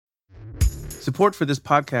Support for this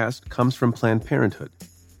podcast comes from Planned Parenthood.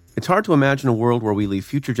 It's hard to imagine a world where we leave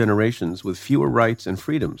future generations with fewer rights and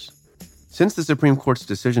freedoms. Since the Supreme Court's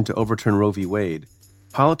decision to overturn Roe v. Wade,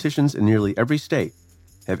 politicians in nearly every state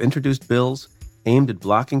have introduced bills aimed at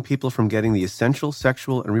blocking people from getting the essential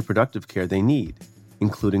sexual and reproductive care they need,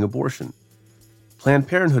 including abortion. Planned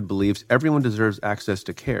Parenthood believes everyone deserves access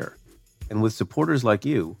to care, and with supporters like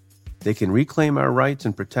you, they can reclaim our rights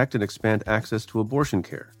and protect and expand access to abortion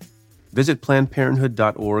care. Visit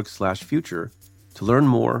PlannedParenthood.org/future to learn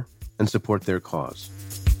more and support their cause.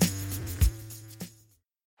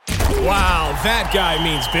 Wow, that guy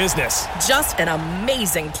means business. Just an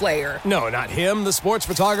amazing player. No, not him, the sports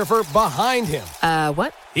photographer behind him.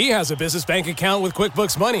 What? He has a business bank account with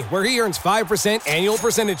QuickBooks Money where he earns 5% annual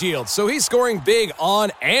percentage yield, so he's scoring big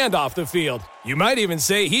on and off the field. You might even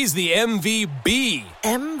say he's the MVB.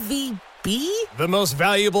 MVP? The most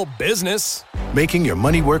valuable business. Making your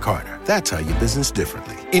money work harder. That's how you business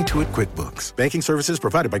differently. Intuit QuickBooks. Banking services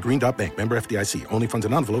provided by Green Dot Bank. Member FDIC. Only funds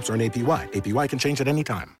and envelopes earn APY. APY can change at any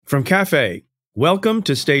time. From Cafe, welcome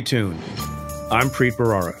to Stay Tuned. I'm Preet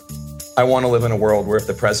Bharara. I want to live in a world where if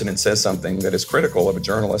the president says something that is critical of a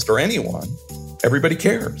journalist or anyone, everybody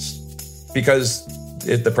cares. Because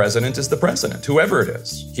the president is the president, whoever it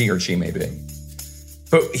is, he or she may be.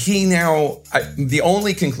 But the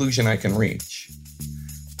only conclusion I can reach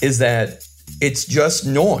is that it's just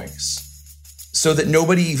noise, so that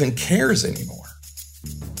nobody even cares anymore.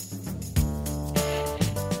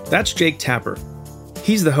 That's Jake Tapper.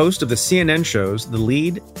 He's the host of the CNN shows The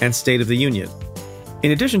Lead and State of the Union.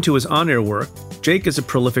 In addition to his on-air work, Jake is a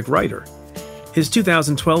prolific writer. His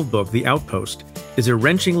 2012 book, The Outpost, is a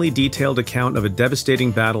wrenchingly detailed account of a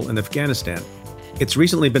devastating battle in Afghanistan. It's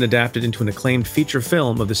recently been adapted into an acclaimed feature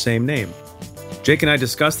film of the same name. Jake and I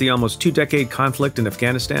discuss the almost two-decade conflict in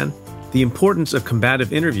Afghanistan, the importance of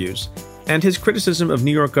combative interviews, and his criticism of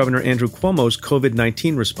New York Governor Andrew Cuomo's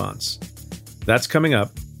COVID-19 response. That's coming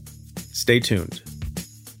up. Stay tuned.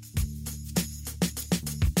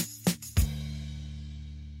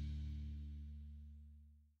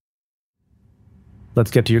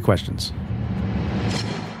 Let's get to your questions.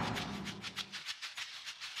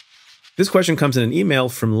 This question comes in an email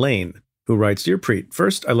from Lane, who writes, Dear Preet,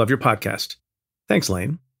 first, I love your podcast. Thanks,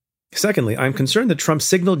 Lane. Secondly, I'm concerned that Trump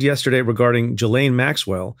signaled yesterday regarding Ghislaine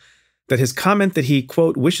Maxwell that his comment that he,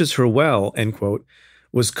 quote, wishes her well, end quote,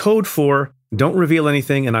 was code for, don't reveal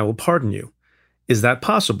anything and I will pardon you. Is that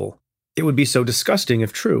possible? It would be so disgusting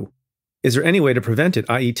if true. Is there any way to prevent it,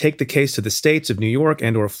 i.e. take the case to the states of New York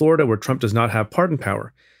and or Florida where Trump does not have pardon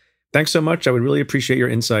power? Thanks so much. I would really appreciate your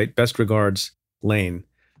insight. Best regards, Lane.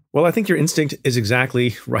 Well, I think your instinct is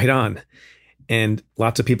exactly right on. And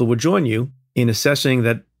lots of people would join you in assessing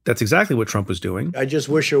that that's exactly what Trump was doing. I just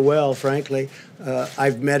wish her well, frankly.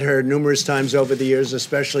 I've met her numerous times over the years,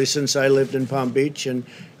 especially since I lived in Palm Beach, and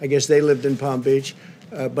I guess they lived in Palm Beach.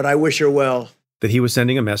 But I wish her well. That he was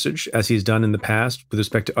sending a message, as he's done in the past with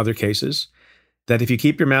respect to other cases, that if you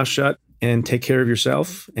keep your mouth shut and take care of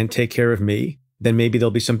yourself and take care of me, then maybe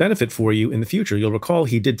there'll be some benefit for you in the future. You'll recall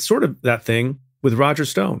he did sort of that thing with Roger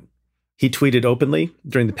Stone. He tweeted openly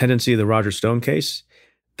during the pendency of the Roger Stone case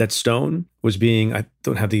that Stone was being, I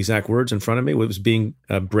don't have the exact words in front of me, was being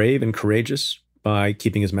brave and courageous by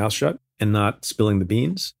keeping his mouth shut and not spilling the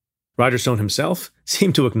beans. Roger Stone himself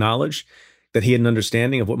seemed to acknowledge that he had an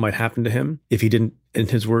understanding of what might happen to him if he didn't, in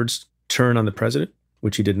his words, turn on the president,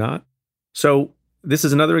 which he did not. So this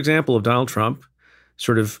is another example of Donald Trump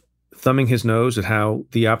sort of thumbing his nose at how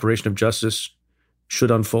the operation of justice should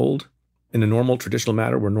unfold in a normal, traditional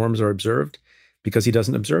manner where norms are observed, because he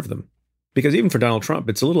doesn't observe them. Because even for Donald Trump,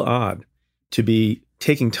 it's a little odd to be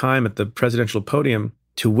taking time at the presidential podium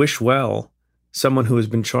to wish well someone who has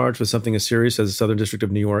been charged with something as serious as the Southern District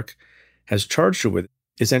of New York has charged her with,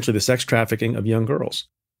 essentially the sex trafficking of young girls.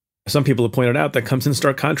 Some people have pointed out that comes in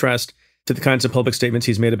stark contrast to the kinds of public statements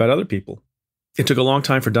he's made about other people. It took a long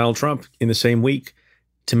time for Donald Trump in the same week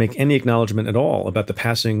to make any acknowledgement at all about the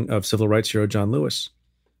passing of civil rights hero John Lewis.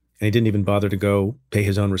 And he didn't even bother to go pay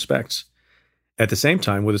his own respects. At the same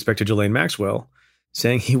time, with respect to Ghislaine Maxwell,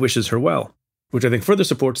 saying he wishes her well, which I think further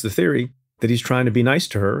supports the theory that he's trying to be nice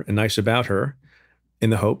to her and nice about her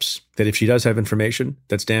in the hopes that if she does have information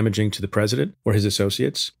that's damaging to the president or his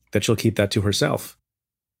associates, that she'll keep that to herself.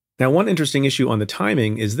 Now, one interesting issue on the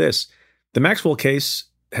timing is this. The Maxwell case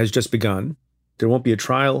has just begun. There won't be a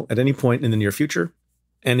trial at any point in the near future.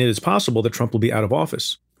 And it is possible that Trump will be out of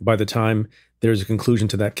office by the time there's a conclusion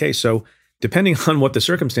to that case. So depending on what the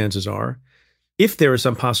circumstances are, if there is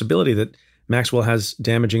some possibility that Maxwell has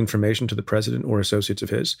damaging information to the president or associates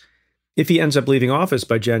of his, if he ends up leaving office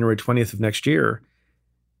by January 20th of next year,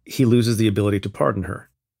 he loses the ability to pardon her.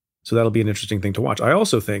 So that'll be an interesting thing to watch. I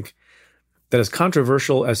also think that as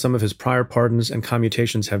controversial as some of his prior pardons and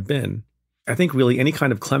commutations have been, I think really any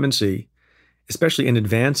kind of clemency, especially in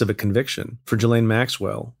advance of a conviction for Ghislaine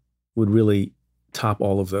Maxwell, would really top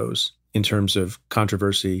all of those in terms of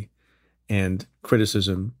controversy and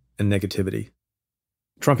criticism and negativity.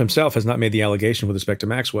 Trump himself has not made the allegation with respect to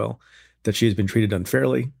Maxwell that she has been treated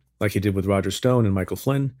unfairly, like he did with Roger Stone and Michael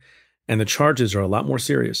Flynn, and the charges are a lot more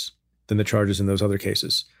serious than the charges in those other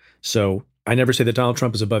cases. So I never say that Donald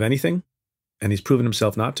Trump is above anything, and he's proven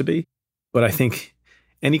himself not to be, but I think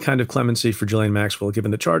any kind of clemency for Ghislaine Maxwell,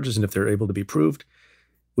 given the charges and if they're able to be proved,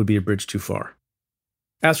 would be a bridge too far.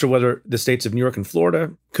 As for whether the states of New York and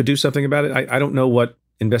Florida could do something about it, I don't know what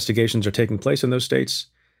investigations are taking place in those states.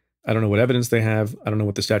 I don't know what evidence they have. I don't know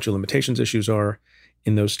what the statute of limitations issues are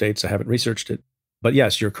in those states. I haven't researched it. But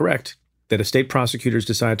yes, you're correct that if state prosecutors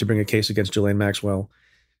decide to bring a case against Ghislaine Maxwell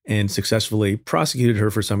and successfully prosecuted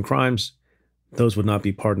her for some crimes, those would not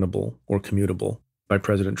be pardonable or commutable by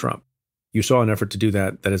President Trump. You saw an effort to do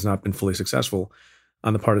that has not been fully successful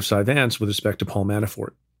on the part of Cy Vance with respect to Paul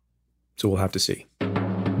Manafort. So we'll have to see.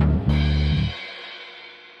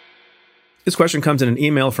 This question comes in an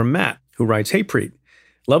email from Matt, who writes, "Hey, Preet,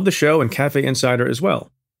 love the show and Cafe Insider as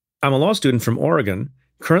well. I'm a law student from Oregon,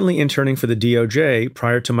 currently interning for the DOJ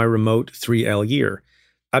prior to my remote 3L year.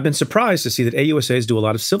 I've been surprised to see that AUSAs do a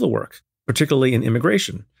lot of civil work, particularly in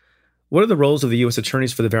immigration. What are the roles of the U.S.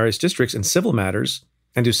 attorneys for the various districts in civil matters?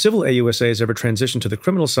 And do civil AUSAs ever transition to the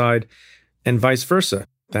criminal side and vice versa?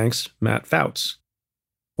 Thanks, Matt Fouts."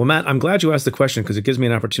 Well, Matt, I'm glad you asked the question because it gives me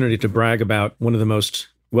an opportunity to brag about one of the most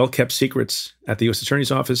well-kept secrets at the U.S.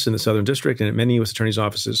 Attorney's Office in the Southern District and at many U.S. Attorney's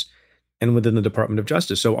offices and within the Department of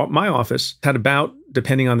Justice. So my office had about,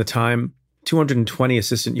 depending on the time, 220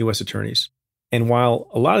 assistant U.S. attorneys. And while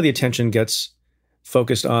a lot of the attention gets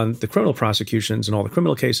focused on the criminal prosecutions and all the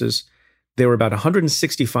criminal cases, there were about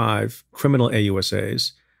 165 criminal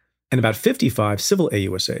AUSAs and about 55 civil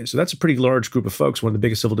AUSAs. So that's a pretty large group of folks, one of the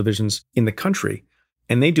biggest civil divisions in the country.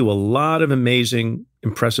 And they do a lot of amazing,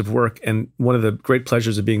 impressive work. And one of the great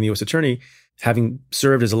pleasures of being the U.S. attorney, having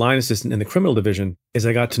served as a line assistant in the criminal division, is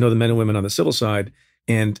I got to know the men and women on the civil side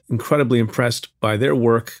and incredibly impressed by their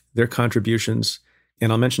work, their contributions.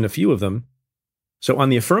 And I'll mention a few of them. So on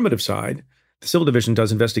the affirmative side, the civil division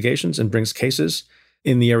does investigations and brings cases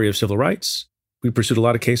in the area of civil rights. We pursued a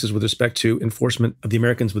lot of cases with respect to enforcement of the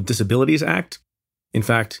Americans with Disabilities Act. In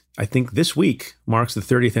fact, I think this week marks the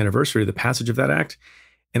 30th anniversary of the passage of that act.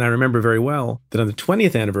 And I remember very well that on the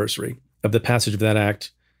 20th anniversary of the passage of that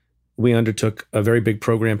act, we undertook a very big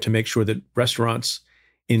program to make sure that restaurants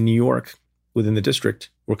in New York within the district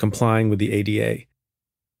were complying with the ADA.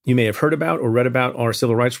 You may have heard about or read about our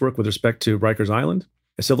civil rights work with respect to Rikers Island,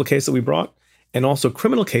 a civil case that we brought, and also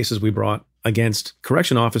criminal cases we brought against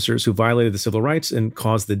correction officers who violated the civil rights and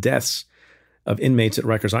caused the deaths of inmates at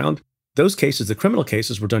Rikers Island. Those cases, the criminal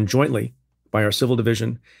cases, were done jointly by our civil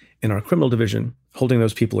division and our criminal division, holding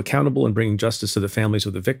those people accountable and bringing justice to the families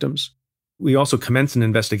of the victims. We also commenced an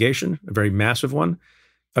investigation, a very massive one,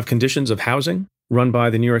 of conditions of housing run by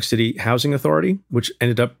the New York City Housing Authority, which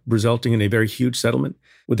ended up resulting in a very huge settlement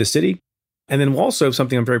with the city. And then also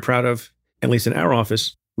something I'm very proud of, at least in our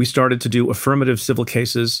office, we started to do affirmative civil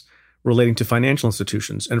cases relating to financial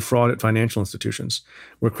institutions and fraud at financial institutions,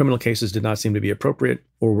 where criminal cases did not seem to be appropriate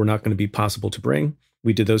or were not going to be possible to bring.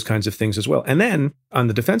 We did those kinds of things as well. And then on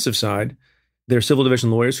the defensive side, there are civil division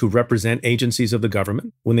lawyers who represent agencies of the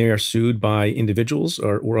government when they are sued by individuals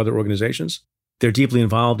or other organizations. They're deeply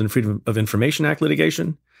involved in Freedom of Information Act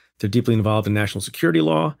litigation. They're deeply involved in national security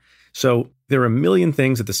law. So there are a million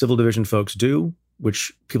things that the civil division folks do,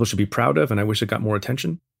 which people should be proud of, and I wish it got more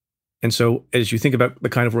attention. And so as you think about the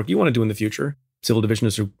kind of work you want to do in the future, civil division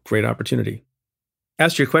is a great opportunity.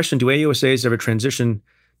 As to your question, do AUSAs ever transition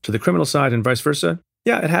to the criminal side and vice versa?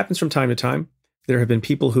 Yeah, it happens from time to time. There have been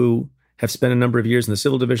people who have spent a number of years in the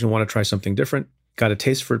civil division, want to try something different, got a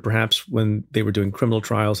taste for it perhaps when they were doing criminal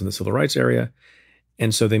trials in the civil rights area,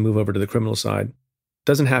 and so they move over to the criminal side.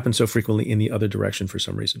 Doesn't happen so frequently in the other direction for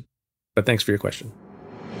some reason. But thanks for your question.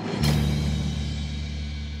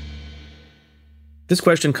 This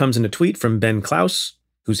question comes in a tweet from Ben Klaus,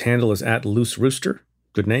 whose handle is @LooseRooster.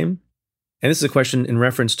 Good name. And this is a question in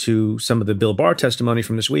reference to some of the Bill Barr testimony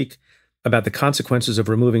from this week about the consequences of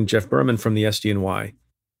removing Jeff Berman from the SDNY.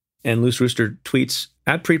 And Loose Rooster tweets,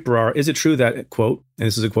 @Preet Bharara, is it true that, quote, and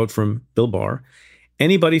this is a quote from Bill Barr,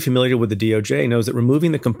 anybody familiar with the DOJ knows that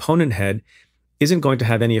removing the component head isn't going to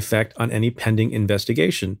have any effect on any pending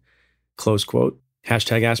investigation, close quote,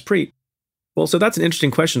 #AskPreet. Well, so that's an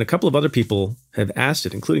interesting question. A couple of other people have asked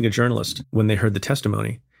it, including a journalist, when they heard the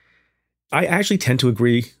testimony. I actually tend to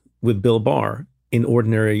agree with Bill Barr in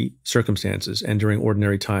ordinary circumstances and during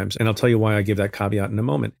ordinary times. And I'll tell you why I give that caveat in a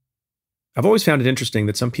moment. I've always found it interesting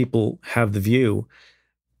that some people have the view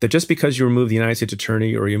that just because you remove the United States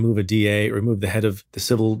Attorney or you remove a DA or remove the head of the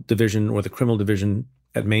civil division or the criminal division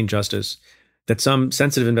at Main Justice, that some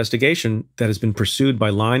sensitive investigation that has been pursued by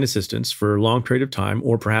line assistants for a long period of time,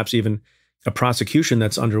 or perhaps even a prosecution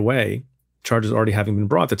that's underway, charges already having been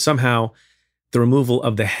brought, that somehow the removal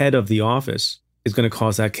of the head of the office is going to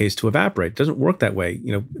cause that case to evaporate. It doesn't work that way.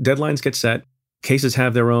 Deadlines get set, cases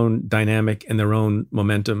have their own dynamic and their own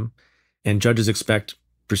momentum, and judges expect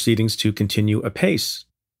proceedings to continue apace.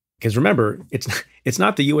 Because remember, it's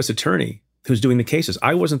not the U.S. attorney who's doing the cases.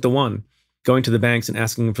 I wasn't the one going to the banks and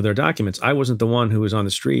asking them for their documents. I wasn't the one who was on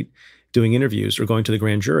the street doing interviews or going to the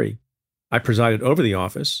grand jury. I presided over the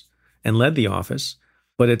office and led the office,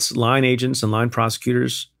 but it's line agents and line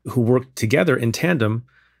prosecutors who work together in tandem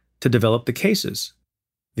to develop the cases.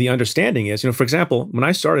 The understanding is, for example, when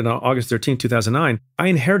I started on August 13, 2009, I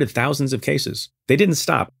inherited thousands of cases. They didn't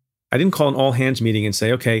stop. I didn't call an all-hands meeting and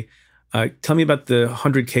say, okay, tell me about the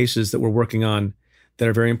 100 cases that we're working on that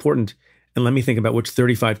are very important, and let me think about which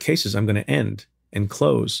 35 cases I'm going to end and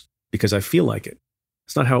close because I feel like it.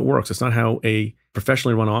 It's not how it works. It's not how a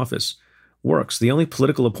professionally run office works. The only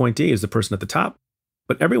political appointee is the person at the top,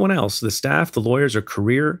 but everyone else, the staff, the lawyers, are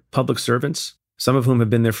career public servants, some of whom have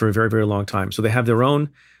been there for a very, very long time. So they have their own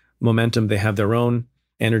momentum, they have their own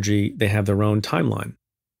energy, they have their own timeline,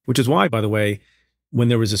 which is why, by the way, when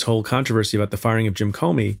there was this whole controversy about the firing of Jim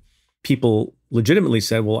Comey, people legitimately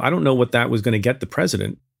said, well, I don't know what that was going to get the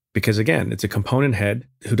president, because again, it's a component head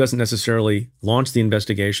who doesn't necessarily launch the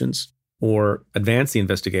investigations or advance the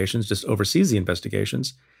investigations, just oversees the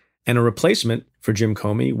investigations. And a replacement for Jim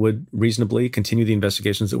Comey would reasonably continue the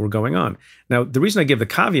investigations that were going on. Now, the reason I give the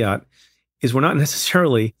caveat is we're not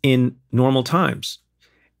necessarily in normal times.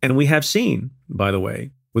 And we have seen, by the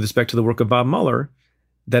way, with respect to the work of Bob Mueller,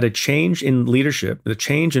 that a change in leadership, the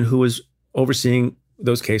change in who is overseeing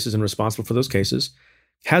those cases and responsible for those cases,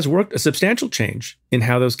 has worked a substantial change in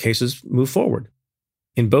how those cases move forward.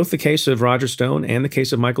 In both the case of Roger Stone and the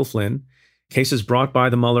case of Michael Flynn, cases brought by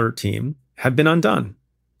the Mueller team have been undone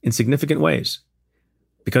in significant ways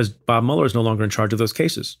because Bob Mueller is no longer in charge of those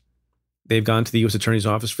cases. They've gone to the U.S. Attorney's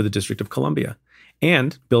Office for the District of Columbia.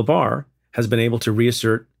 And Bill Barr has been able to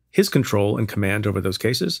reassert his control and command over those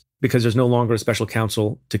cases because there's no longer a special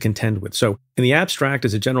counsel to contend with. So in the abstract,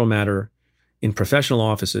 as a general matter, in professional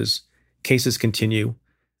offices, cases continue.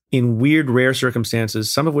 In weird, rare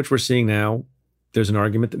circumstances, some of which we're seeing now, there's an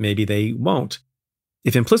argument that maybe they won't.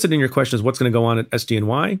 If implicit in your question is what's going to go on at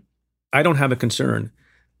SDNY, I don't have a concern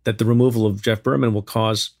that the removal of Jeff Berman will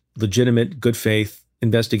cause legitimate, good faith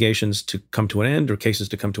investigations to come to an end or cases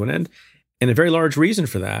to come to an end. And a very large reason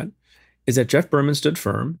for that is that Jeff Berman stood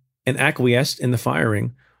firm and acquiesced in the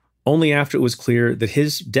firing only after it was clear that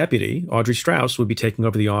his deputy, Audrey Strauss, would be taking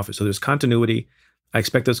over the office. So there's continuity. I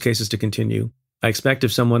expect those cases to continue. I expect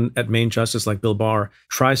if someone at Main Justice like Bill Barr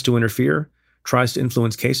tries to interfere, tries to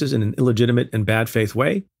influence cases in an illegitimate and bad faith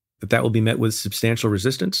way, that will be met with substantial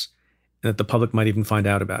resistance and that the public might even find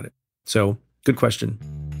out about it. So, good question.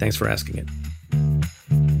 Thanks for asking it.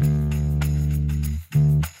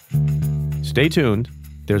 Stay tuned.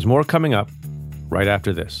 There's more coming up right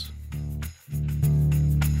after this.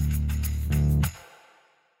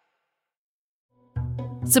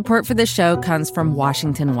 Support for this show comes from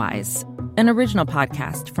Washington Wise, an original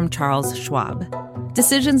podcast from Charles Schwab.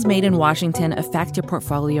 Decisions made in Washington affect your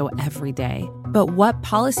portfolio every day. But what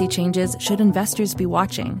policy changes should investors be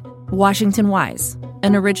watching? Washington Wise,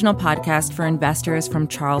 an original podcast for investors from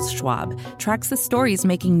Charles Schwab, tracks the stories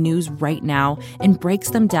making news right now and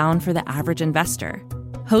breaks them down for the average investor.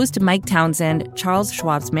 Host Mike Townsend, Charles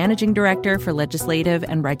Schwab's managing director for legislative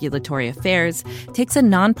and regulatory affairs, takes a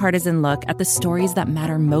nonpartisan look at the stories that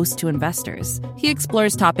matter most to investors. He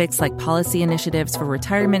explores topics like policy initiatives for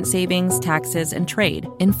retirement savings, taxes, and trade,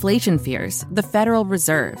 inflation fears, the Federal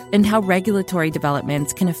Reserve, and how regulatory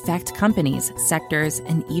developments can affect companies, sectors,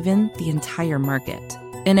 and even the entire market.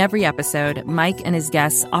 In every episode, Mike and his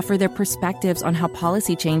guests offer their perspectives on how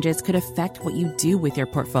policy changes could affect what you do with your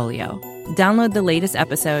portfolio. Download the latest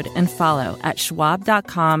episode and follow at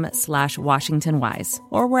schwab.com/WashingtonWise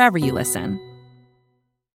or wherever you listen.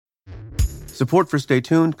 Support for Stay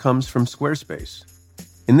Tuned comes from Squarespace.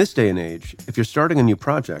 In this day and age, if you're starting a new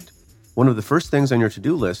project, one of the first things on your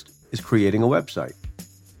to-do list is creating a website.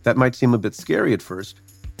 That might seem a bit scary at first,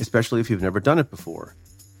 especially if you've never done it before.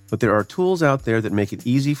 But there are tools out there that make it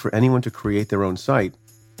easy for anyone to create their own site,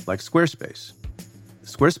 like Squarespace.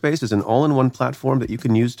 Squarespace is an all-in-one platform that you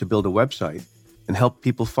can use to build a website and help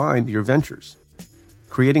people find your ventures.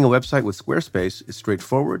 Creating a website with Squarespace is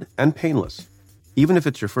straightforward and painless, even if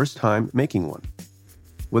it's your first time making one.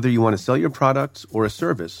 Whether you want to sell your products or a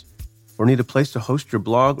service, or need a place to host your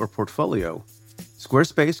blog or portfolio,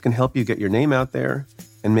 Squarespace can help you get your name out there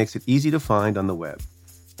and makes it easy to find on the web.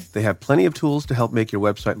 They have plenty of tools to help make your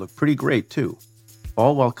website look pretty great too,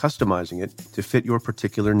 all while customizing it to fit your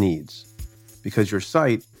particular needs. Because your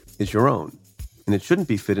site is your own, and it shouldn't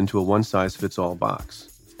be fit into a one-size-fits-all box.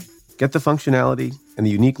 Get the functionality and the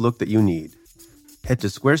unique look that you need. Head to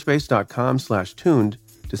squarespace.com/tuned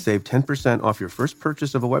to save 10% off your first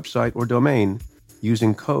purchase of a website or domain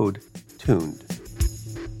using code TUNED.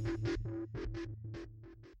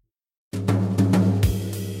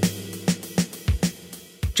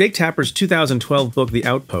 Jake Tapper's 2012 book, The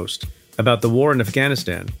Outpost, about the war in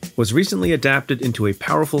Afghanistan, was recently adapted into a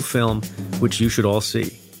powerful film which you should all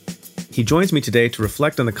see. He joins me today to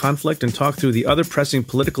reflect on the conflict and talk through the other pressing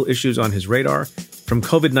political issues on his radar, from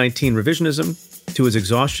COVID-19 revisionism to his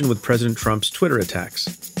exhaustion with President Trump's Twitter attacks.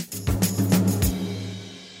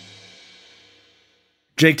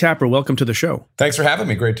 Jake Tapper, welcome to the show. Thanks for having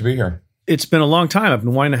me. Great to be here. It's been a long time. I've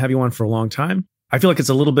been wanting to have you on for a long time. I feel like it's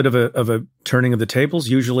a little bit of a turning of the tables.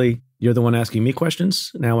 Usually you're the one asking me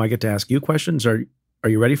questions. Now I get to ask you questions. Are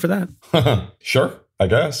you ready for that? Sure, I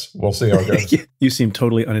guess. We'll see how it goes. You seem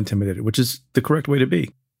totally unintimidated, which is the correct way to be.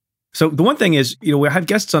 So the one thing is, we had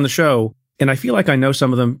guests on the show, and I feel like I know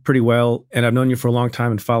some of them pretty well, and I've known you for a long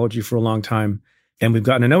time and followed you for a long time, and we've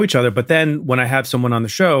gotten to know each other. But then when I have someone on the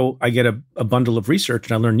show, I get a bundle of research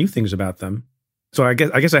and I learn new things about them. So I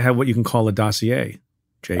guess I have what you can call a dossier,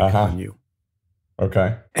 Jake, on you.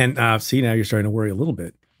 Okay. And see, now you're starting to worry a little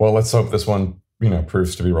bit. Well, let's hope this one,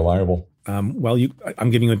 proves to be reliable. I'm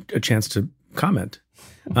giving you a chance to comment.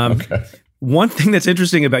 Okay. One thing that's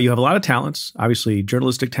interesting about you have a lot of talents, obviously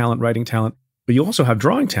journalistic talent, writing talent, but you also have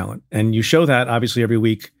drawing talent. And you show that obviously every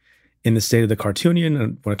week in the State of the Cartoonian.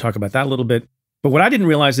 And I want to talk about that a little bit. But what I didn't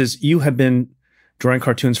realize is you have been drawing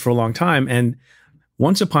cartoons for a long time. And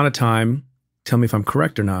once upon a time, tell me if I'm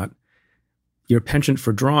correct or not, your penchant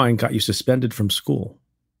for drawing got you suspended from school.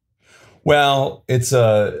 Well, I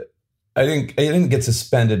didn't get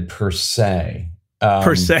suspended per se.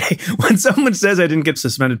 Per se. When someone says I didn't get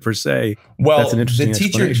suspended per se, that's an interesting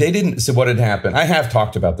teacher, they didn't. So what had happened, I have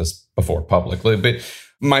talked about this before publicly, but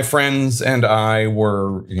my friends and I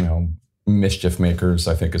were, mischief makers,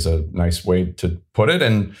 I think is a nice way to put it.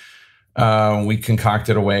 And we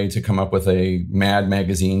concocted a way to come up with a Mad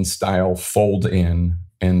Magazine style fold in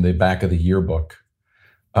the back of the yearbook.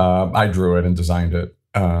 I drew it and designed it.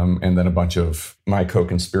 And then a bunch of my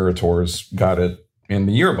co-conspirators got it in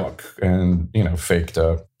the yearbook and, faked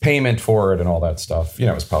a payment for it and all that stuff.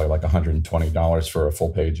 It was probably like $120 for a full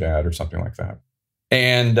page ad or something like that.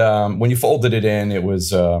 And when you folded it in,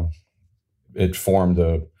 it formed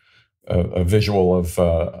a visual of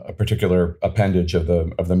a particular appendage of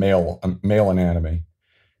the male anatomy.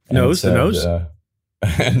 The nose?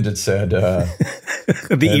 And it said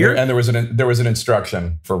the ear, and there was an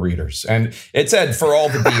instruction for readers, and it said, "For all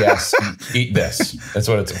the BS, eat this." That's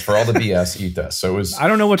what it said. For all the BS, eat this. So it was. I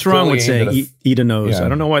don't know what's wrong with saying eat a nose. Yeah. I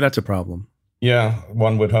don't know why that's a problem. Yeah,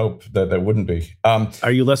 one would hope that wouldn't be.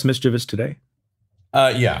 Are you less mischievous today?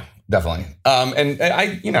 Yeah, definitely. And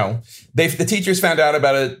the teachers found out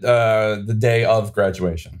about it the day of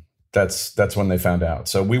graduation. That's when they found out.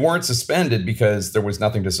 So we weren't suspended because there was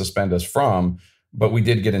nothing to suspend us from. But we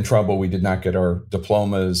did get in trouble. We did not get our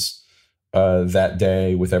diplomas that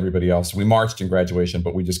day with everybody else. We marched in graduation,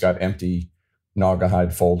 but we just got empty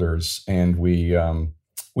Naugahyde folders, and we had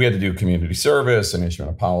to do community service and issue an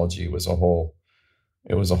apology. It was a whole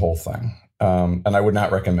thing, and I would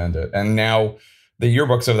not recommend it. And now the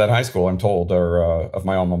yearbooks of that high school, I'm told, are of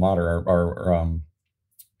my alma mater, are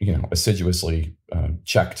assiduously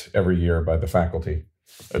checked every year by the faculty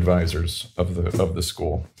advisors of the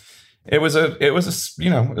school. It was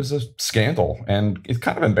a scandal, and it's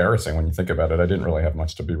kind of embarrassing when you think about it. I didn't really have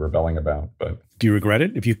much to be rebelling about, but do you regret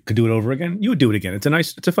it? If you could do it over again, you would do it again.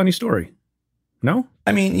 It's a funny story. No,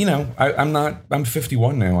 I mean, I'm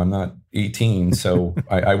 51 now. I'm not 18, so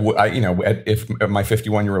if my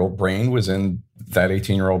 51-year-old brain was in that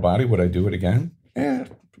 18-year-old body, would I do it again? It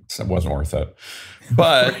wasn't worth it.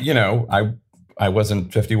 But I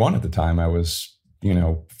wasn't 51 at the time. I was,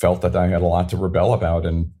 felt that I had a lot to rebel about,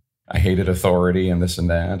 and I hated authority and this and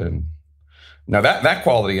that. And now that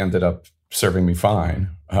quality ended up serving me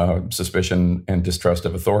fine, suspicion and distrust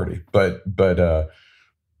of authority. But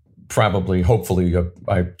probably, hopefully,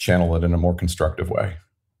 I channel it in a more constructive way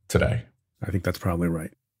today. I think that's probably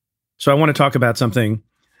right. So I want to talk about something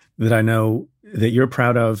that I know that you're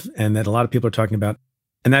proud of and that a lot of people are talking about,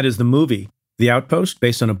 and that is the movie, The Outpost,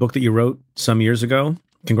 based on a book that you wrote some years ago.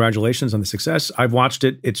 Congratulations on the success. I've watched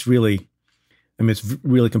it. It's really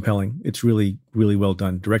compelling. It's really, really well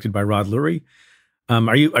done. Directed by Rod Lurie.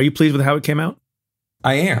 Are you pleased with how it came out?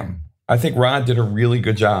 I am. I think Rod did a really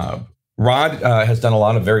good job. Rod has done a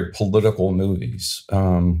lot of very political movies,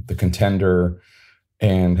 The Contender,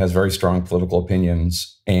 and has very strong political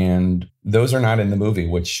opinions. And those are not in the movie,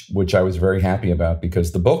 which I was very happy about,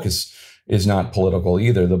 because the book is not political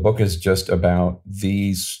either. The book is just about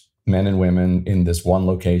these men and women in this one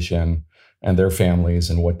location and their families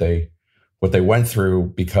and what they went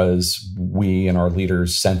through because we and our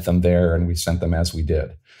leaders sent them there, and we sent them as we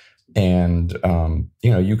did. And,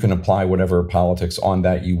 you can apply whatever politics on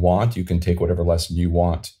that you want. You can take whatever lesson you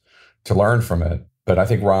want to learn from it. But I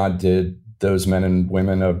think Rod did those men and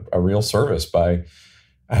women a real service by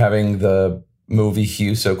having the movie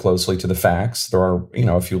hew so closely to the facts. There are,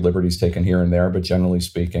 a few liberties taken here and there, but generally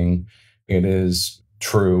speaking, it is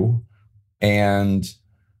true. And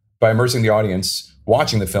by immersing the audience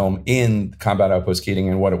watching the film in Combat Outpost Keating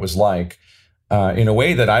and what it was like, in a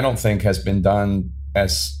way that I don't think has been done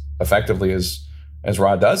as effectively as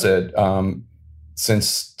Rod does it,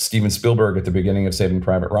 since Steven Spielberg at the beginning of Saving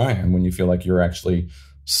Private Ryan, when you feel like you're actually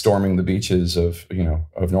storming the beaches of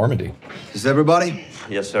Normandy. Is everybody?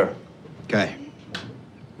 Yes, sir. Okay.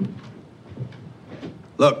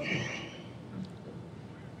 Look,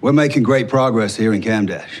 we're making great progress here in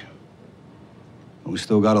Kamdash. But we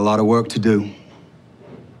still got a lot of work to do.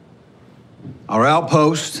 Our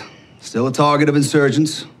outpost, still a target of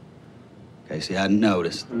insurgents, in case you hadn't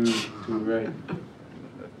noticed. Right.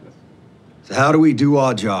 So how do we do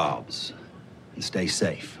our jobs and stay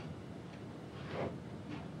safe?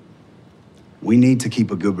 We need to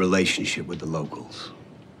keep a good relationship with the locals.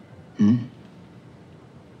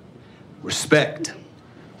 Respect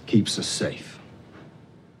keeps us safe.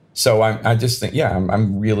 So I just think,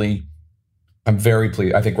 I'm very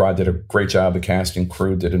pleased. I think Rod did a great job. The cast and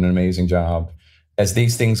crew did an amazing job. As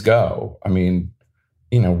these things go, I mean,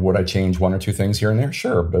 would I change one or two things here and there?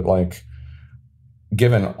 Sure. But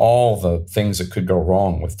given all the things that could go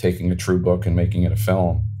wrong with taking a true book and making it a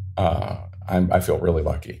film, I feel really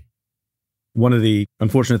lucky. One of the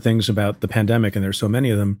unfortunate things about the pandemic, and there's so many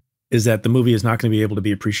of them, is that the movie is not going to be able to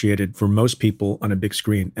be appreciated for most people on a big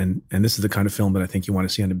screen. And this is the kind of film that I think you want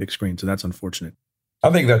to see on a big screen. So that's unfortunate. I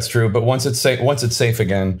think that's true. But once it's safe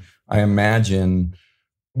again, I imagine,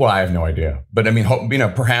 well, I have no idea. But I mean,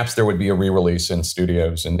 perhaps there would be a re-release in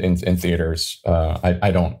studios and in theaters.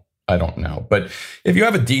 I don't know. But if you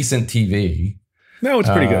have a decent TV. No, it's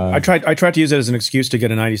pretty good. I tried to use it as an excuse to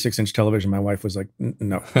get a 96-inch television. My wife was like,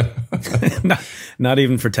 no, not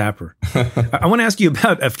even for Tapper. I want to ask you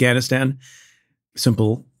about Afghanistan.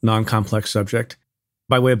 Simple, non-complex subject.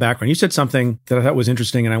 By way of background, you said something that I thought was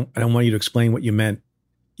interesting, and I want you to explain what you meant.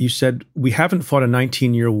 You said, we haven't fought a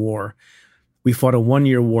 19-year war. We fought a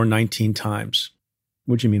 1-year war 19 times.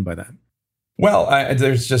 What do you mean by that? Well,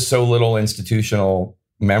 there's just so little institutional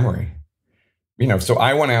memory. So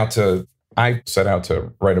I set out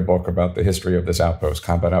to write a book about the history of this outpost,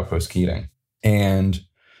 Combat Outpost Keating. And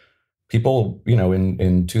people,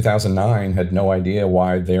 in 2009 had no idea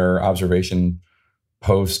why their observation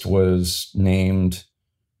post was named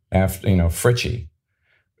after, Fritchie.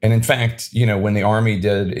 And in fact, when the Army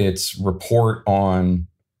did its report on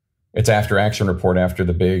its after-action report after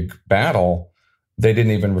the big battle, they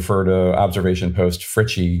didn't even refer to observation post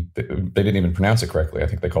Fritchie. They didn't even pronounce it correctly. I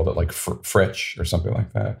think they called it Fritch or something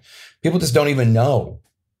like that. People just don't even know.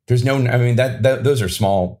 There's no, those are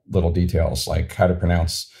small little details, like how to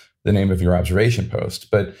pronounce the name of your observation post.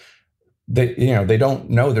 But they don't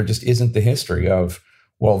know. There just isn't the history of,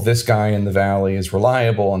 well, this guy in the valley is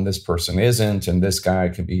reliable and this person isn't, and this guy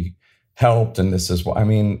can be helped. And this is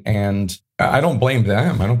and I don't blame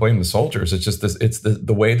them. I don't blame the soldiers. It's just it's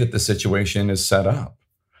the way that the situation is set up,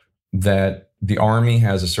 that the Army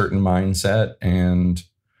has a certain mindset, and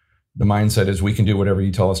the mindset is we can do whatever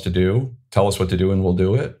you tell us to do. Tell us what to do and we'll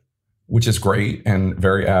do it, which is great and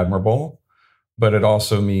very admirable. But it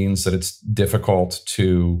also means that it's difficult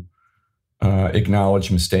to acknowledge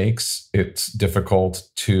mistakes. It's difficult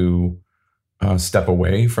to step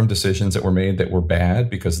away from decisions that were made that were bad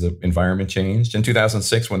because the environment changed. In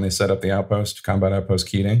 2006, when they set up the outpost, Combat Outpost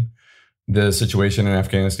Keating, the situation in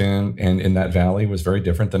Afghanistan and in that valley was very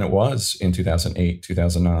different than it was in 2008,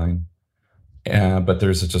 2009. But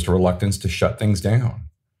there's just a reluctance to shut things down.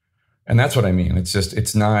 And that's what I mean. It's as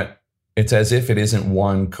if it isn't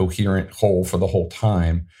one coherent whole for the whole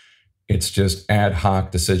time. It's just ad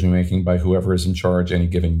hoc decision-making by whoever is in charge any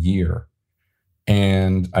given year.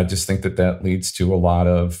 And I just think that leads to a lot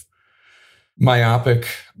of myopic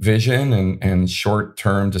vision and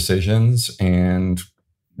short-term decisions. And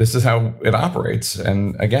this is how it operates.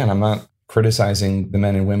 And again, I'm not criticizing the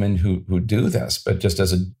men and women who do this, but just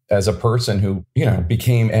as a person who,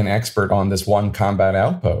 became an expert on this one combat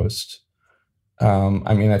outpost,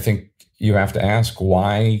 I think you have to ask,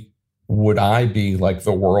 why would I be like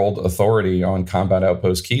the world authority on combat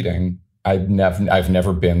outpost Keating? I've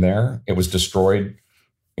never been there. It was destroyed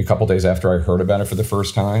a couple days after I heard about it for the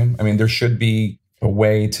first time. There should be a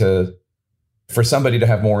way for somebody to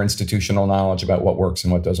have more institutional knowledge about what works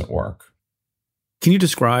and what doesn't work. Can you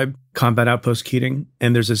describe Combat Outpost Keating?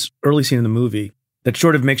 And there's this early scene in the movie that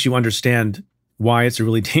sort of makes you understand why it's a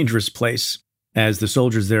really dangerous place as the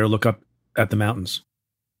soldiers there look up at the mountains.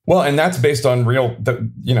 Well, and that's based on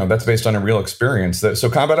that's based on a real experience. So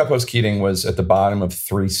Combat Outpost Keating was at the bottom of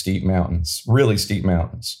 3 steep mountains, really steep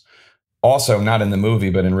mountains. Also, not in the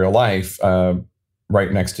movie, but in real life,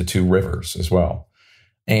 right next to 2 rivers as well.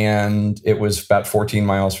 And it was about 14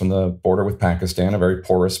 miles from the border with Pakistan, a very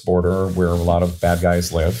porous border where a lot of bad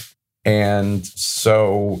guys live. And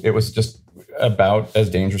so it was just about as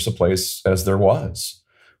dangerous a place as there was,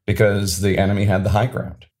 because the enemy had the high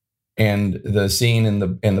ground. And the scene in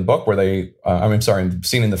the book where the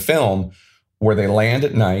scene in the film where they land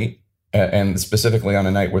at night, and specifically on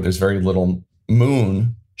a night where there's very little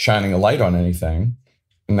moon shining a light on anything.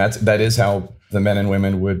 And that is how the men and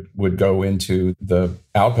women would go into the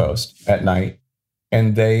outpost at night.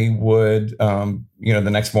 And they would, the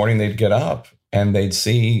next morning they'd get up and they'd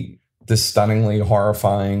see this stunningly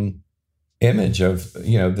horrifying image of,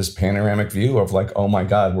 this panoramic view of like, oh my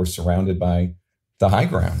God, we're surrounded by the high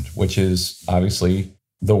ground, which is obviously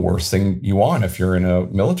the worst thing you want if you're in a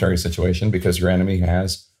military situation, because your enemy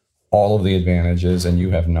has all of the advantages and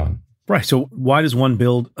you have none. Right. So why does one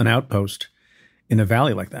build an outpost in a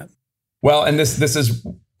valley like that? Well, and this is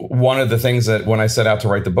one of the things that when I set out to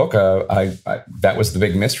write the book, that was the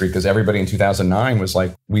big mystery, because everybody in 2009 was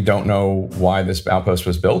like, we don't know why this outpost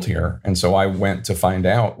was built here. And so I went to find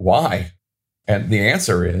out why. And the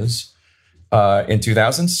answer is, in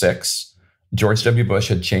 2006, George W. Bush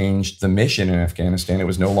had changed the mission in Afghanistan. It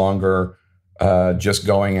was no longer just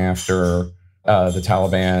going after the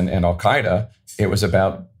Taliban and Al-Qaeda. It was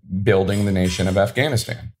about building the nation of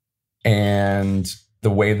Afghanistan. And the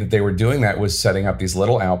way that they were doing that was setting up these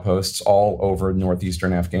little outposts all over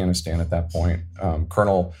northeastern Afghanistan at that point.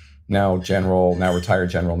 Colonel, now retired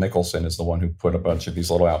General Nicholson is the one who put a bunch of these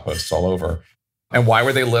little outposts all over. And why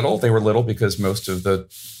were they little? They were little because most of the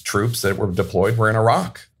troops that were deployed were in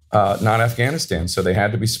Iraq, not Afghanistan. So they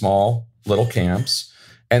had to be small, little camps.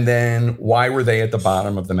 And then why were they at the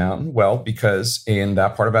bottom of the mountain? Well, because in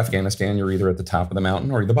that part of Afghanistan, you're either at the top of the mountain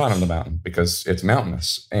or the bottom of the mountain, because it's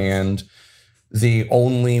mountainous. And the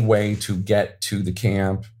only way to get to the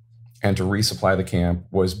camp and to resupply the camp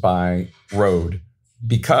was by road,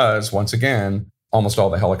 because once again, almost all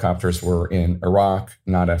the helicopters were in Iraq,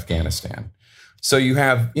 not Afghanistan. So you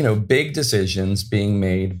have, big decisions being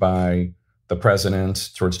made by the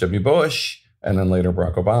president, George W. Bush, and then later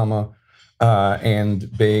Barack Obama,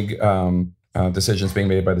 and big decisions being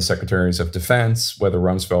made by the secretaries of defense, whether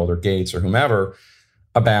Rumsfeld or Gates or whomever,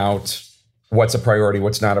 about what's a priority,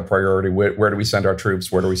 what's not a priority, where do we send our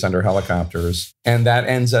troops, where do we send our helicopters. And that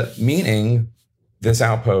ends up meaning this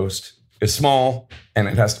outpost is small and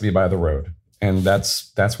it has to be by the road. And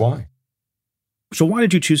that's why. So why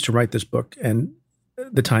did you choose to write this book and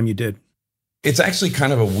the time you did? It's actually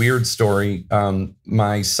kind of a weird story.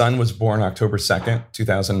 My son was born October 2nd,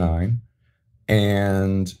 2009.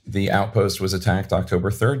 And the outpost was attacked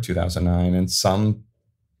October 3rd, 2009. And some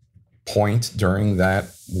point during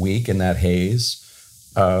that week in that haze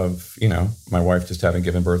of, my wife just having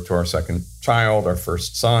given birth to our second child, our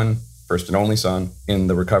first and only son, in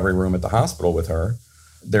the recovery room at the hospital with her,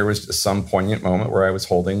 there was some poignant moment where I was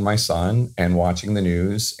holding my son and watching the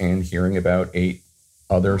news and hearing about 8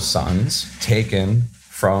 other sons taken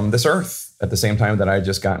from this earth at the same time that I had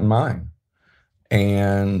just gotten mine.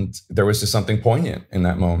 And there was just something poignant in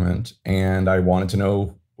that moment. And I wanted to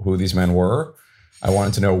know who these men were. I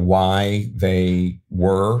wanted to know why they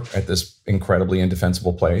were at this incredibly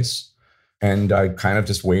indefensible place. And I kind of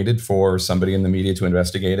just waited for somebody in the media to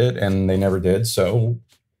investigate it, and they never did. So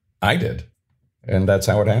I did. And that's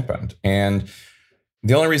how it happened. And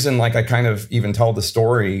the only reason I kind of even tell the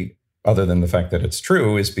story, other than the fact that it's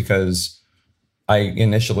true, is because I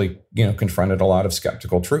initially, confronted a lot of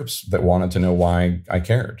skeptical troops that wanted to know why I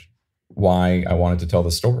cared, why I wanted to tell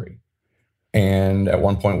the story. And at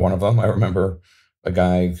one point, one of them, I remember a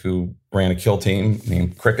guy who ran a kill team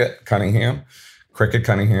named Cricket Cunningham, Cricket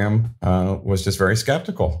Cunningham was just very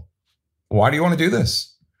skeptical. Why do you want to do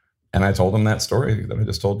this? And I told him that story that I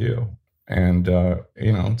just told you. And,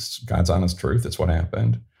 it's God's honest truth. It's what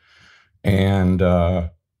happened. And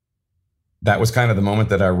that was kind of the moment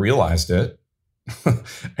that I realized it.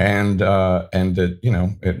 and it,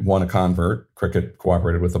 it won a convert. Cricket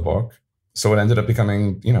cooperated with the book. So it ended up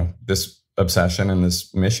becoming, this obsession and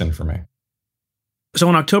this mission for me. So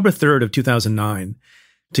on October 3rd of 2009,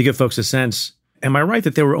 to give folks a sense, am I right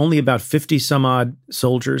that there were only about 50 some odd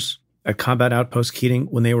soldiers at Combat Outpost Keating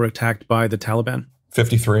when they were attacked by the Taliban?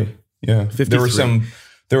 53. Yeah. 53.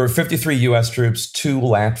 There were 53 U.S. troops, 2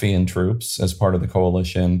 Latvian troops as part of the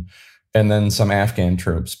coalition, and then some Afghan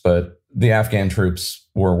troops. But the Afghan troops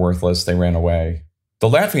were worthless. They ran away. The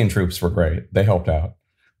Latvian troops were great. They helped out.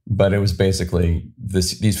 But it was basically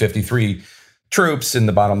these 53 troops in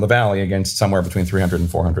the bottom of the valley against somewhere between 300 and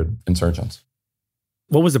 400 insurgents.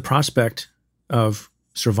 What was the prospect of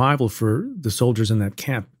survival for the soldiers in that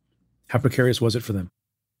camp? How precarious was it for them?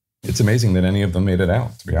 It's amazing that any of them made it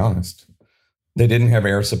out, to be honest. They didn't have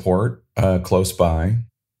air support close by.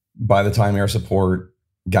 By the time air support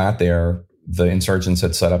got there, the insurgents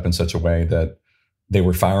had set up in such a way that they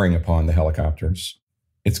were firing upon the helicopters.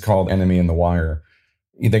 It's called enemy in the wire.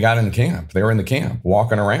 They got in the camp. They were in the camp,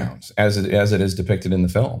 walking around, as it is depicted in the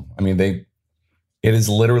film. I mean, it is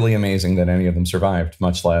literally amazing that any of them survived,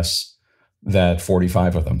 much less that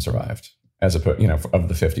 45 of them survived, of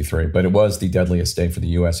the 53. But it was the deadliest day for the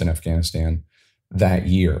U.S. in Afghanistan that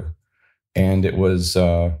year. And it was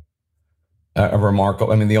a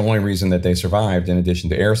remarkable, the only reason that they survived, in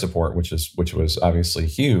addition to air support, which was obviously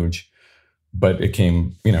huge, but it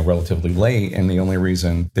came, relatively late. And the only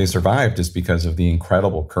reason they survived is because of the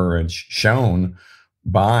incredible courage shown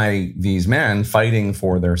by these men fighting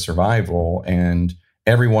for their survival. And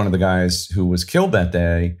every one of the guys who was killed that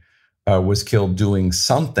day was killed doing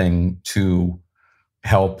something to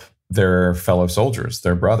help their fellow soldiers,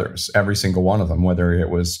 their brothers, every single one of them, whether it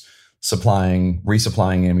was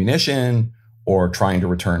resupplying ammunition or trying to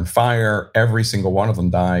return fire. Every single one of them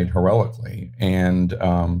died heroically. And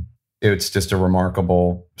it's just a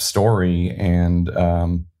remarkable story. And,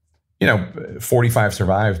 45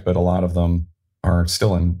 survived, but a lot of them are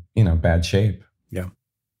still in, bad shape. Yeah.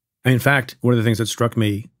 In fact, one of the things that struck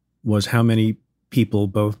me was how many people,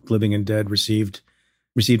 both living and dead, received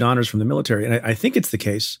honors from the military. And I think it's the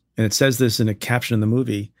case, and it says this in a caption in the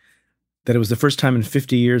movie, that it was the first time in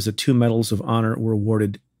 50 years that 2 medals of honor were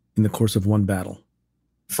awarded in the course of one battle.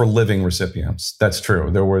 For living recipients. That's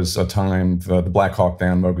true. There was a time, the Black Hawk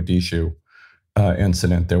Down Mogadishu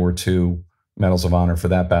incident, there were 2 medals of honor for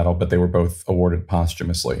that battle, but they were both awarded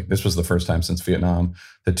posthumously. This was the first time since Vietnam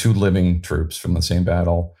that 2 living troops from the same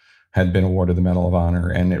battle had been awarded the Medal of Honor.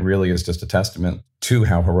 And it really is just a testament to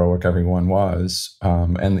how heroic everyone was.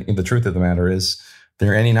 And the truth of the matter is,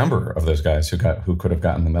 there are any number of those guys who could have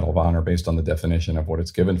gotten the Medal of Honor based on the definition of what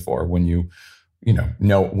it's given for. When you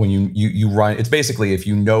run, it's basically, if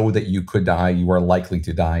you know that you could die, you are likely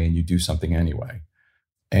to die, and you do something anyway.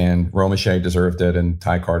 And Romesha deserved it, and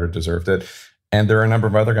Ty Carter deserved it. And there are a number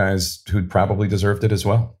of other guys who probably deserved it as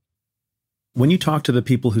well. When you talk to the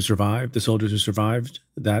people who survived, the soldiers who survived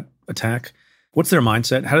that attack, what's their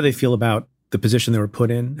mindset? How do they feel about the position they were put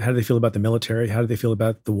in? How do they feel about the military? How do they feel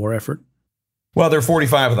about the war effort? Well, there are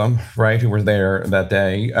 45 of them, right, who were there that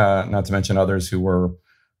day, not to mention others who were,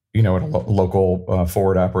 at a local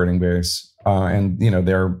forward operating base. And,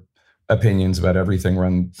 their opinions about everything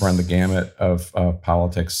run the gamut of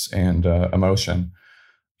politics and emotion.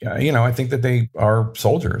 I think that they are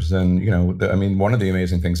soldiers. And, one of the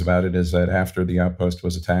amazing things about it is that after the outpost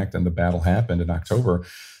was attacked and the battle happened in October,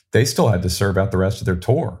 they still had to serve out the rest of their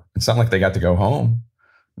tour. It's not like they got to go home.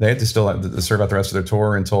 They had to still have to serve out the rest of their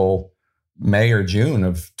tour until May or June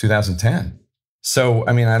of 2010. So,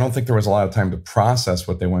 I don't think there was a lot of time to process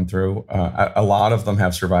what they went through. A lot of them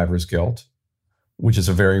have survivor's guilt, which is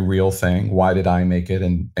a very real thing. Why did I make it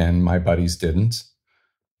and my buddies didn't?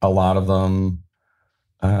 A lot of them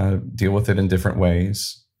deal with it in different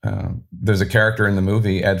ways. There's a character in the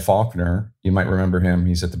movie, Ed Faulkner. You might remember him.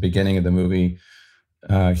 He's at the beginning of the movie.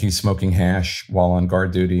 He's smoking hash while on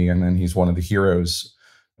guard duty, and then he's one of the heroes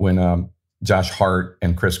when Josh Hart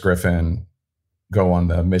and Chris Griffin go on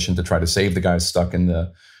the mission to try to save the guys stuck in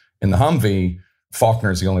the Humvee.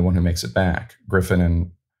 Faulkner is the only one who makes it back. Griffin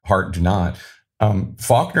and Hart do not.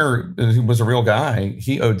 Faulkner, who was a real guy,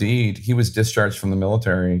 he OD'd. He was discharged from the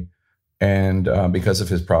military, and because of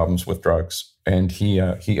his problems with drugs, and he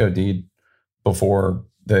OD'd before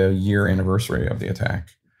the year anniversary of the attack.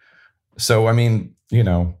 So,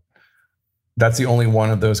 the That's the only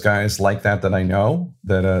one of those guys like that I know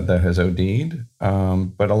that has OD'd.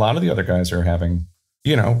 But a lot of the other guys are having,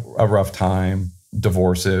 a rough time,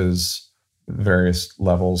 divorces, various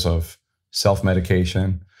levels of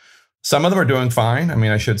self-medication. Some of them are doing fine. I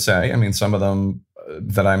mean, I should say. I mean, some of them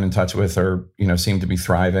that I'm in touch with are, seem to be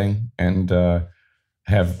thriving and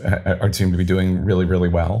seem to be doing really, really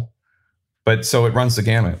well. But so it runs the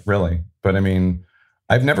gamut, really. But I mean,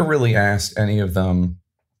 I've never really asked any of them,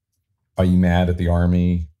 are you mad at the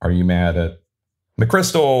Army? Are you mad at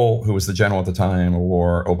McChrystal, who was the general at the time,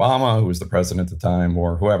 or Obama, who was the president at the time,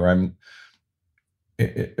 or whoever?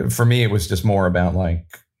 For me, it was just more about like,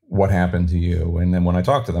 what happened to you? And then when I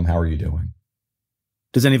talk to them, how are you doing?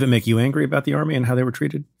 Does any of it make you angry about the Army and how they were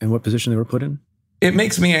treated and what position they were put in? It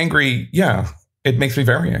makes me angry. Yeah, it makes me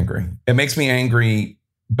very angry. It makes me angry.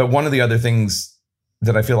 But one of the other things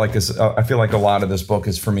that I feel like a lot of this book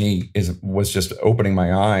is for me was just opening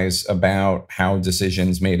my eyes about how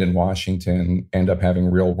decisions made in Washington end up having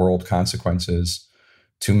real world consequences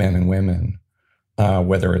to men and women,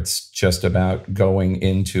 whether it's just about going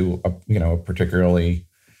into a particularly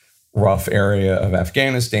rough area of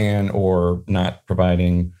Afghanistan or not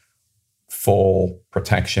providing full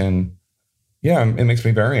protection. Yeah, it makes me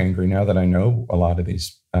very angry now that I know a lot of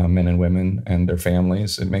these men and women and their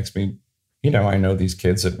families. It makes me, I know these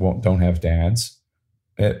kids that don't have dads.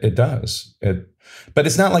 It does. But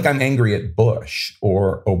it's not like I'm angry at Bush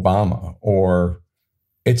or Obama, or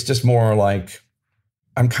it's just more like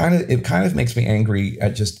it kind of makes me angry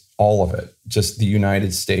at just all of it. Just the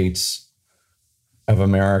United States of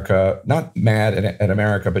America, not mad at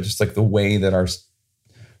America, but just like the way that our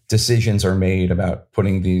decisions are made about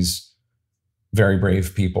putting these very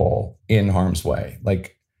brave people in harm's way.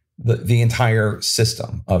 Like the entire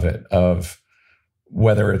system of it, of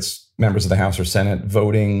whether it's members of the House or Senate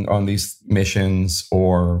voting on these missions,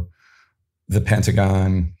 or the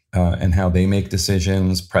Pentagon and how they make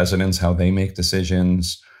decisions, presidents, how they make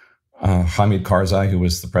decisions, Hamid Karzai, who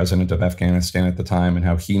was the president of Afghanistan at the time, and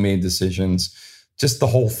how he made decisions, just the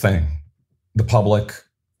whole thing, the public,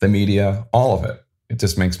 the media, all of it. It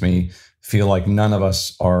just makes me feel like none of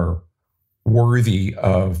us are worthy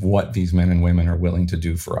of what these men and women are willing to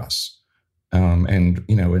do for us. And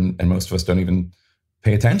most of us don't even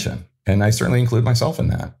pay attention. And I certainly include myself in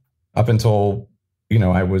that. Up until,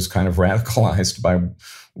 I was kind of radicalized by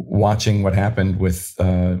watching what happened with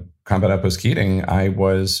Combat Outpost Keating.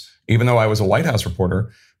 Even though I was a White House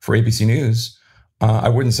reporter for ABC News, I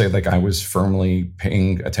wouldn't say like I was firmly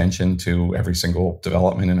paying attention to every single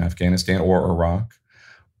development in Afghanistan or Iraq.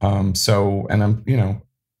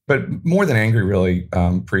 But more than angry, really,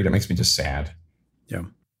 Preet, it makes me just sad. Yeah.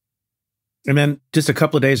 And then just a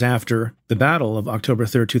couple of days after the battle of October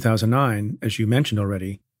 3rd, 2009, as you mentioned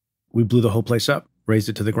already, we blew the whole place up, razed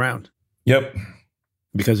it to the ground. Yep.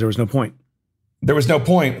 Because there was no point. There was no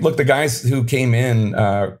point. Look, the guys who came in,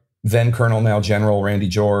 then Colonel, now General Randy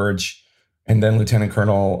George, and then Lieutenant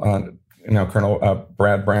Colonel, Colonel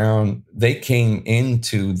Brad Brown, they came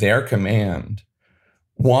into their command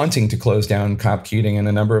wanting to close down Cop Keating and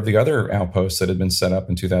a number of the other outposts that had been set up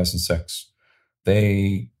in 2006.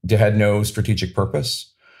 They had no strategic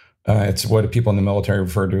purpose. It's what people in the military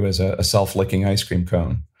refer to as a self-licking ice cream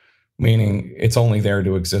cone, meaning it's only there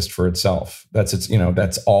to exist for itself.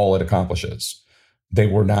 That's all it accomplishes. They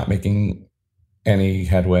were not making any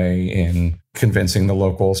headway in convincing the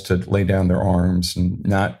locals to lay down their arms and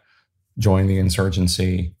not join the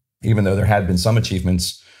insurgency, even though there had been some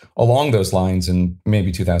achievements along those lines in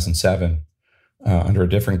maybe 2007 under a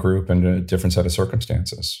different group and a different set of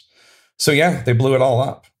circumstances. So yeah, they blew it all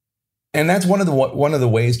up. And that's one of the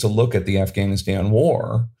ways to look at the Afghanistan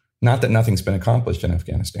war. Not that nothing's been accomplished in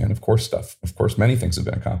Afghanistan. Of course, many things have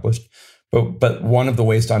been accomplished. But one of the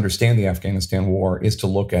ways to understand the Afghanistan war is to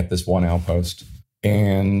look at this one outpost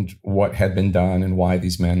and what had been done and why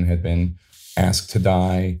these men had been asked to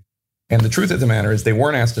die. And the truth of the matter is they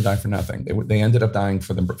weren't asked to die for nothing. They ended up dying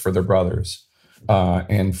for their brothers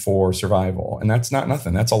and for survival. And that's not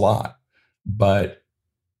nothing. That's a lot. But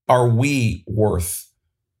are we worth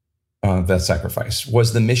that sacrifice?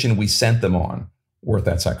 Was the mission we sent them on worth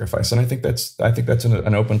that sacrifice? And I think that's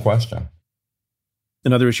an open question.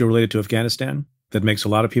 Another issue related to Afghanistan that makes a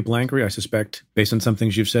lot of people angry, I suspect, based on some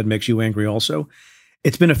things you've said, makes you angry also.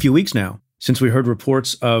 It's been a few weeks now since we heard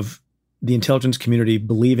reports of the intelligence community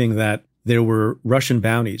believing that there were Russian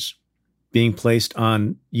bounties being placed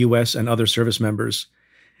on U.S. and other service members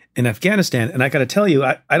in Afghanistan. And I got to tell you,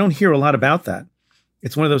 I don't hear a lot about that.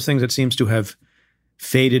 It's one of those things that seems to have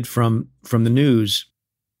faded from the news.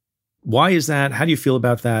 Why is that? How do you feel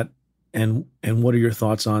about that? And what are your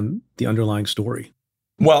thoughts on the underlying story?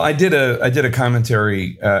 Well, I did a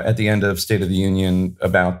commentary at the end of State of the Union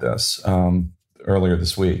about this earlier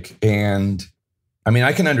this week. And I mean,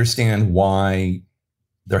 I can understand why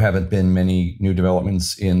there haven't been many new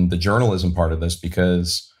developments in the journalism part of this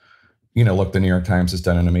because, look, the New York Times has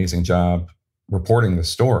done an amazing job reporting the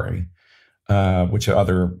story, which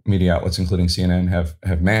other media outlets, including CNN,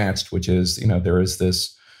 have matched, which is, there is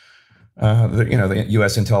this, the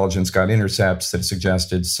U.S. intelligence got intercepts that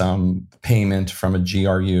suggested some payment from a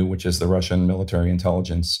GRU, which is the Russian military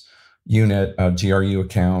intelligence unit, a GRU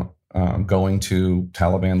account going to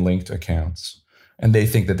Taliban-linked accounts. And they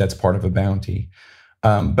think that that's part of a bounty.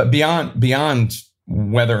 But beyond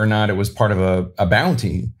whether or not it was part of a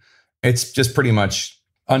bounty, it's just pretty much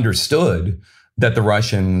understood that the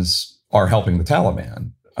Russians are helping the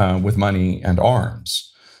Taliban with money and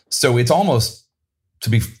arms. So it's almost, to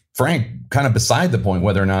be frank, kind of beside the point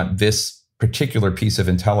whether or not this particular piece of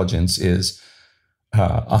intelligence is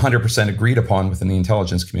 100% agreed upon within the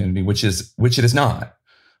intelligence community, which it is not.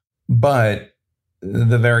 But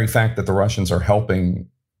the very fact that the Russians are helping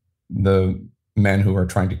the men who are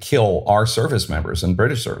trying to kill our service members and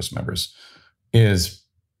British service members is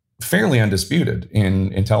fairly undisputed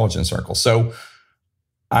in intelligence circles. So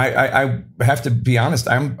I have to be honest,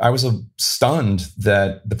 I was stunned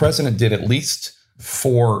that the president did at least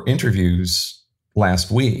 4 interviews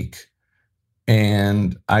last week,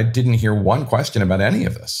 and I didn't hear one question about any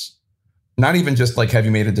of this. Not even just like, have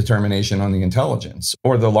you made a determination on the intelligence?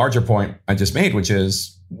 Or the larger point I just made, which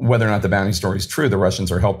is whether or not the bounty story is true, the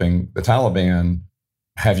Russians are helping the Taliban.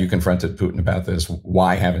 Have you confronted Putin about this?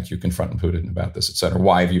 Why haven't you confronted Putin about this, et cetera?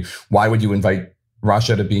 Why would you invite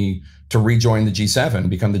Russia to rejoin the G7,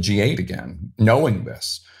 become the G8 again, knowing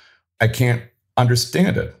this? I can't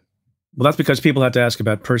understand it. Well, that's because people have to ask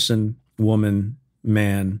about person, woman,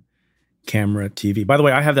 man, camera, TV. By the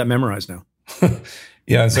way, I have that memorized now.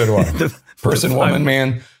 Yeah, so do I. Person, woman,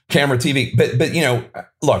 man, camera, TV. But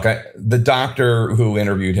look, the doctor who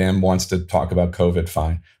interviewed him wants to talk about COVID,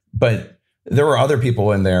 fine. But there were other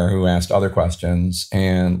people in there who asked other questions.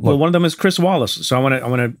 And look, well, one of them is Chris Wallace. So I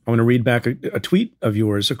want to read back a tweet of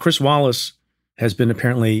yours. So Chris Wallace has been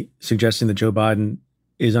apparently suggesting that Joe Biden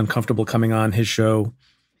is uncomfortable coming on his show,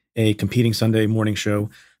 a competing Sunday morning show,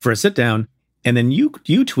 for a sit down. And then you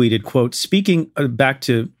tweeted, quote, speaking back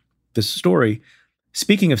to this story,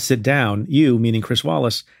 speaking of sit down, you, meaning Chris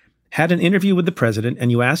Wallace, had an interview with the president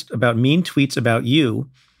and you asked about mean tweets about you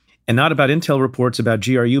and not about intel reports about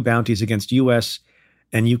GRU bounties against U.S.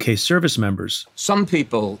 and UK service members. Some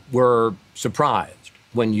people were surprised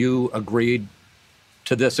when you agreed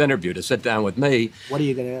to this interview, to sit down with me. What are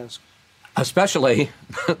you going to ask? Especially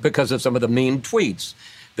because of some of the mean tweets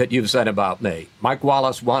that you've said about me. Mike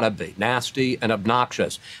Wallace wannabe, nasty and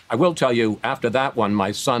obnoxious. I will tell you, after that one,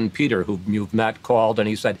 my son Peter, who you've met, called and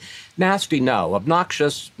he said, nasty, no.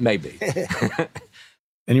 Obnoxious, maybe.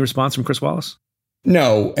 Any response from Chris Wallace?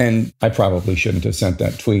 No, and I probably shouldn't have sent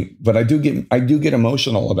that tweet, but I do get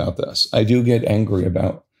emotional about this. I do get angry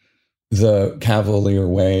about the cavalier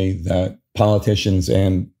way that politicians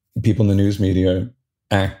and people in the news media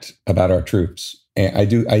act about our troops. And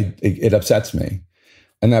it upsets me.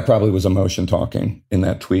 And that probably was emotion talking in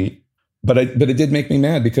that tweet. But it did make me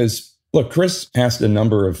mad because, look, Chris asked a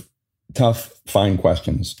number of tough, fine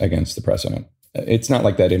questions against the president. It's not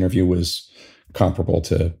like that interview was comparable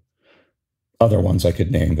to other ones I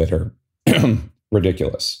could name that are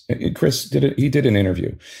ridiculous. Chris he did an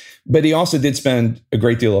interview. But he also did spend a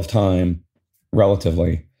great deal of time,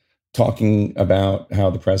 relatively, talking about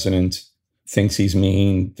how the president thinks he's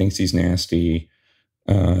mean, thinks he's nasty,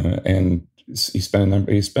 and he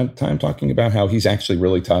spent time talking about how he's actually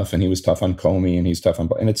really tough, and he was tough on Comey, and he's tough on,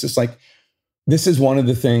 and it's just like, this is one of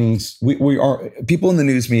the things we are, people in the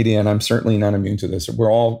news media, and I'm certainly not immune to this,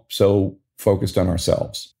 we're all so focused on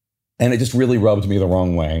ourselves. And it just really rubbed me the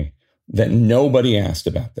wrong way that nobody asked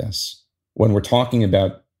about this when we're talking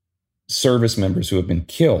about service members who have been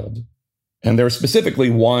killed. And there was specifically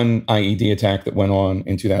one IED attack that went on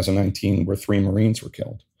in 2019 where 3 Marines were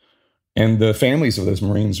killed. And the families of those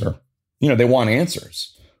Marines are, they want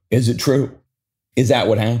answers. Is it true? Is that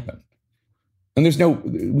what happened? And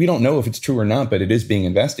we don't know if it's true or not, but it is being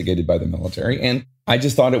investigated by the military. And I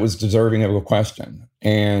just thought it was deserving of a question.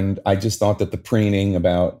 And I just thought that the preening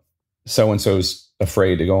about so-and-so's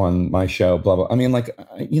afraid to go on my show, blah, blah. I mean,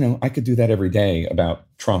 I could do that every day about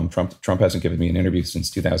Trump. Trump hasn't given me an interview since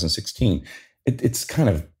 2016. It's kind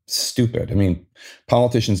of stupid. I mean,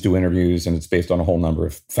 politicians do interviews and it's based on a whole number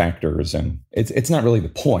of factors. And it's not really the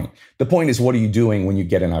point. The point is, what are you doing when you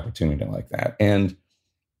get an opportunity like that? And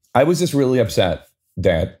I was just really upset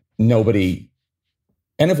that nobody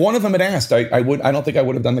And if one of them had asked, I don't think I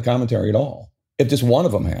would have done the commentary at all if just one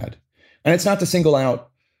of them had. And it's not to single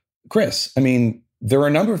out Chris. I mean, there are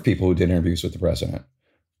a number of people who did interviews with the president.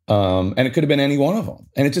 And it could have been any one of them.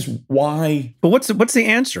 And it's just why. But what's the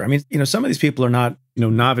answer? I mean, some of these people are not,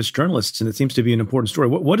 novice journalists, and it seems to be an important story.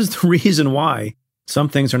 What is the reason why some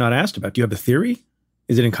things are not asked about? Do you have a theory?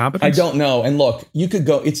 Is it incompetence? I don't know. And look, you could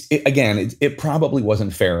go, it probably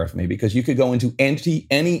wasn't fair of me, because you could go into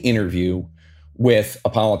any interview with a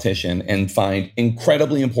politician and find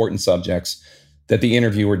incredibly important subjects that the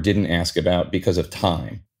interviewer didn't ask about because of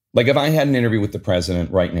time. Like if I had an interview with the president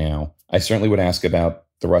right now, I certainly would ask about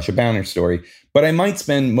the Russia bounty story, but I might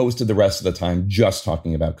spend most of the rest of the time just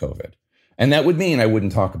talking about COVID. And that would mean I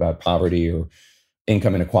wouldn't talk about poverty or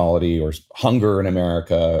income inequality or hunger in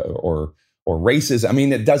America or racism. I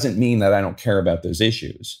mean, it doesn't mean that I don't care about those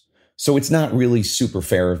issues. So it's not really super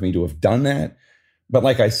fair of me to have done that. But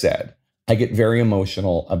like I said, I get very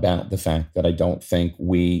emotional about the fact that I don't think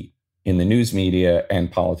we in the news media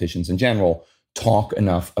and politicians in general talk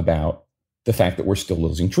enough about the fact that we're still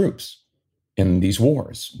losing troops in these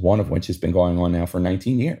wars, one of which has been going on now for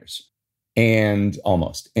 19 years and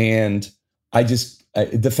almost. And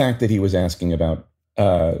the fact that he was asking about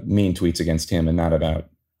mean tweets against him and not about,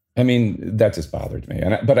 that just bothered me.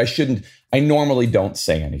 But I normally don't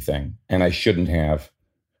say anything, and I shouldn't have,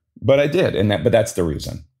 but I did. But that's the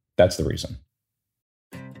reason. That's the reason.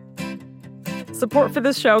 Support for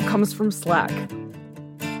this show comes from Slack.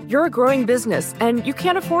 You're a growing business and you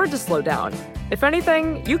can't afford to slow down. If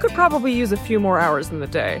anything, you could probably use a few more hours in the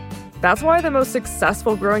day. That's why the most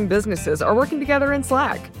successful growing businesses are working together in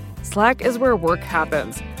Slack. Slack is where work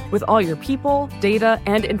happens, with all your people, data,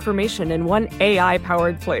 and information in one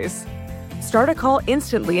AI-powered place. Start a call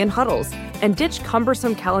instantly in huddles and ditch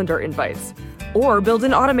cumbersome calendar invites. Or build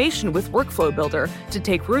an automation with Workflow Builder to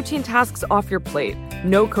take routine tasks off your plate.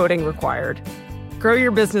 No coding required. Grow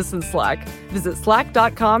your business in Slack. Visit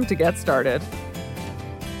slack.com to get started.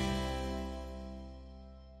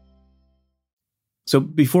 So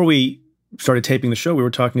before we started taping the show, we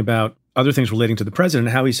were talking about other things relating to the president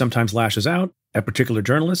and how he sometimes lashes out at particular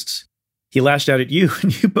journalists. He lashed out at you,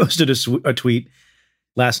 and you posted a tweet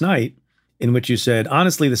last night in which you said,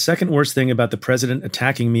 honestly, the second worst thing about the president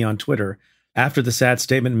attacking me on Twitter after the sad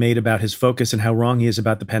statement made about his focus and how wrong he is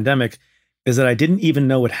about the pandemic is that I didn't even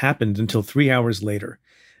know what happened until 3 hours later.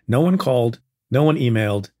 No one called, no one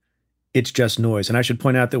emailed. It's just noise. And I should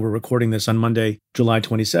point out that we're recording this on Monday, July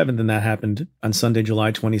 27th, and that happened on Sunday,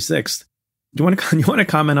 July 26th. You want to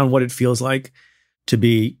comment on what it feels like to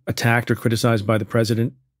be attacked or criticized by the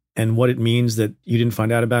president and what it means that you didn't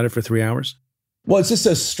find out about it for 3 hours? Well, it's just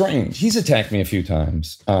so strange. He's attacked me a few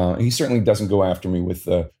times. He certainly doesn't go after me with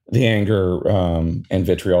the anger and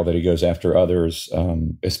vitriol that he goes after others,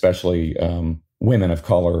 especially women of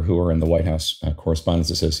color who are in the White House Correspondents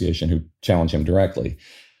Association who challenge him directly.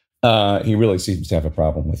 He really seems to have a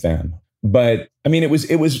problem with them. But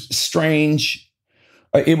it was strange.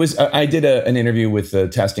 I did an interview with the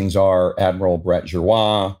testing czar, Admiral Brett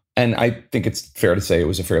Giroir, and I think it's fair to say it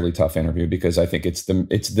was a fairly tough interview because I think it's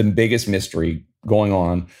the biggest mystery going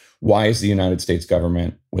on. Why is the United States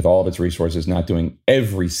government, with all of its resources, not doing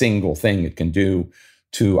every single thing it can do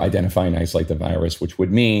to identify and isolate the virus, which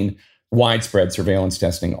would mean widespread surveillance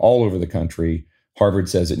testing all over the country? Harvard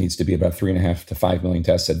says it needs to be about 3.5 to 5 million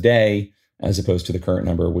tests a day, as opposed to the current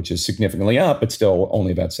number, which is significantly up, but still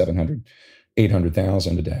only about 700,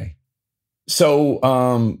 800,000 a day.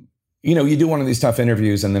 So, you do one of these tough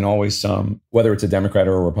interviews and then always whether it's a Democrat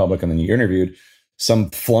or a Republican that you interviewed,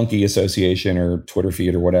 some flunky association or Twitter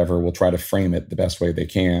feed or whatever will try to frame it the best way they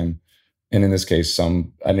can. And in this case,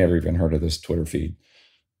 I never even heard of this Twitter feed,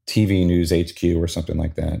 TV News HQ or something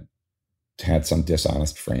like that, had some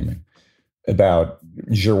dishonest framing about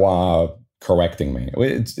Giroir correcting me.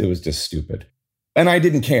 It was just stupid. And I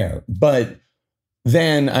didn't care. But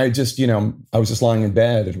then I was just lying in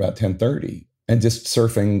bed at about 10:30 and just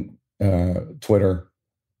surfing Twitter.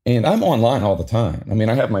 And I'm online all the time.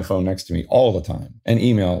 I have my phone next to me all the time and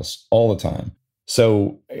emails all the time.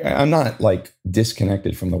 So I'm not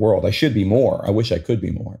disconnected from the world. I should be more. I wish I could be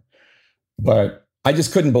more. But I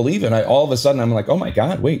just couldn't believe it. All of a sudden, I'm like, oh my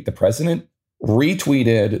God, wait, the president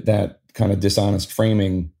retweeted that kind of dishonest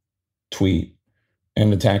framing tweet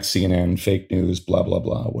and attacked CNN, fake news, blah, blah,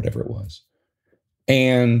 blah, whatever it was.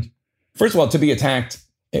 And first of all, to be attacked,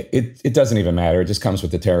 it doesn't even matter. It just comes with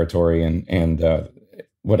the territory and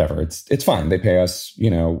whatever. It's fine. They pay us,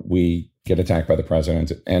 we get attacked by the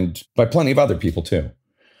president and by plenty of other people too.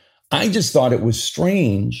 I just thought it was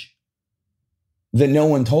strange that no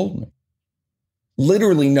one told me.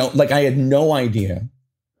 Literally no, I had no idea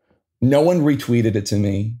No one retweeted it to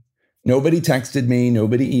me. Nobody texted me.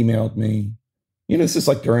 Nobody emailed me. You know, this is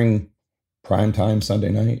like during primetime Sunday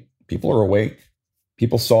night. People are awake.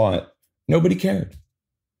 People saw it. Nobody cared.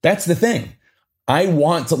 That's the thing. I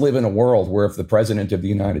want to live in a world where if the president of the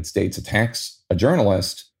United States attacks a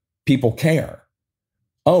journalist, people care.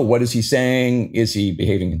 Oh, what is he saying? Is he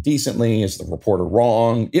behaving indecently? Is the reporter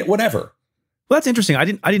wrong? Whatever. Well, that's interesting. I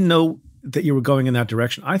didn't know that you were going in that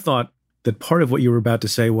direction. I thought that part of what you were about to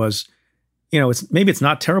say was, you know, maybe it's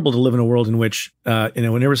not terrible to live in a world in which, an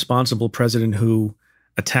irresponsible president who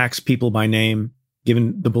attacks people by name,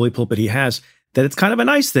 given the bully pulpit he has, that it's kind of a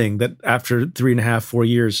nice thing that after 3.5, 4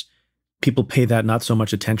 years, people pay that not so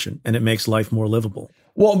much attention and it makes life more livable.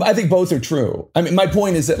 Well, I think both are true. I mean, my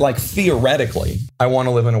point is that, like, theoretically, I want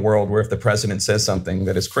to live in a world where if the president says something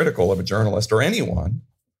that is critical of a journalist or anyone,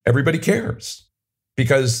 everybody cares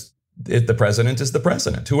because the president is the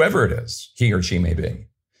president, whoever it is, he or she may be.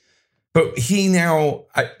 But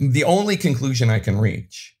the only conclusion I can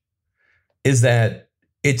reach is that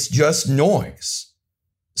it's just noise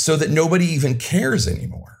so that nobody even cares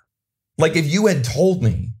anymore. Like if you had told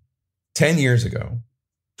me 10 years ago,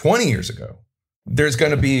 20 years ago, there's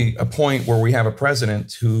going to be a point where we have a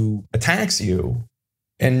president who attacks you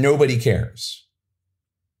and nobody cares.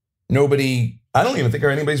 I don't even think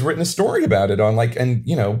anybody's written a story about it on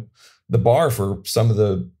the bar for some of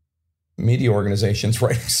the media organizations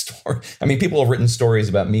writing stories. I mean, people have written stories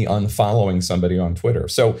about me unfollowing somebody on Twitter.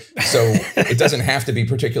 So it doesn't have to be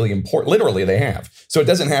particularly important. Literally, they have. So it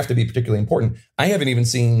doesn't have to be particularly important. I haven't even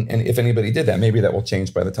seen, and if anybody did that, maybe that will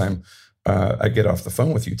change by the time I get off the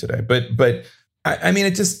phone with you today. But I mean,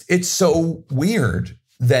 it's so weird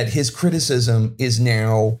that his criticism is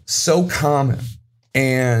now so common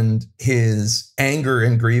and his anger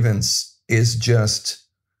and grievance is just,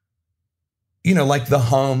 like the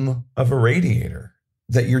hum of a radiator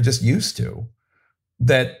that you're just used to,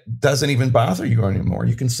 that doesn't even bother you anymore.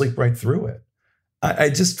 You can sleep right through it. I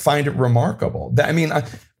just find it remarkable.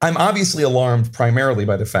 I'm obviously alarmed primarily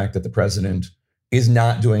by the fact that the president is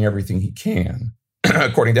not doing everything he can,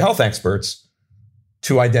 according to health experts,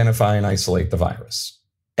 to identify and isolate the virus.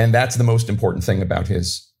 And that's the most important thing about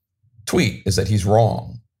his tweet, is that he's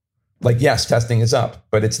wrong. Like, yes, testing is up,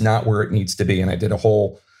 but it's not where it needs to be. And I did a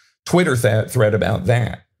whole Twitter thread about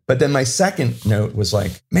that. But then my second note was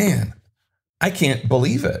like, man, I can't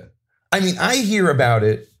believe it. I mean, I hear about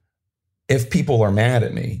it if people are mad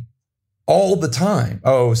at me all the time.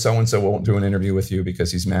 Oh, so-and-so won't do an interview with you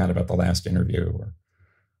because he's mad about the last interview.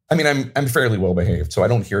 I'm fairly well behaved, so I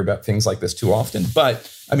don't hear about things like this too often.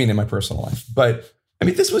 But in my personal life. But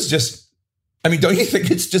this was just, don't you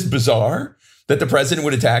think it's just bizarre that the president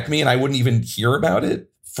would attack me and I wouldn't even hear about it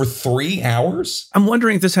for 3 hours? I'm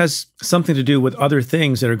wondering if this has something to do with other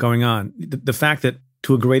things that are going on. The fact that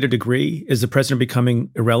to a greater degree, is the president becoming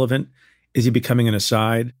irrelevant? Is he becoming an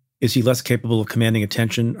aside? Is he less capable of commanding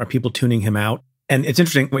attention? Are people tuning him out? And it's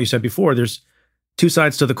interesting what you said before. There's two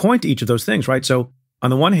sides to the coin to each of those things, right? So on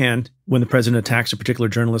the one hand, when the president attacks a particular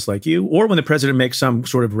journalist like you, or when the president makes some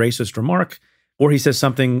sort of racist remark, or he says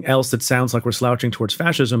something else that sounds like we're slouching towards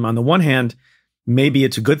fascism, on the one hand, maybe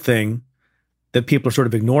it's a good thing that people are sort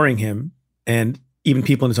of ignoring him, and even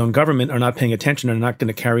people in his own government are not paying attention and are not going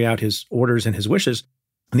to carry out his orders and his wishes.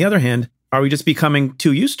 On the other hand, are we just becoming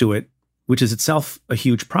too used to it, which is itself a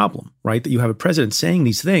huge problem, right? That you have a president saying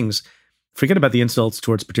these things, forget about the insults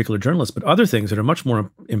towards particular journalists, but other things that are much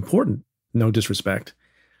more important, no disrespect,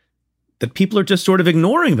 that people are just sort of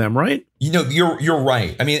ignoring them, right? You're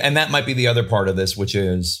right. And that might be the other part of this, which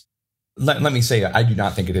is, let me say, I do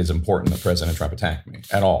not think it is important that President Trump attack me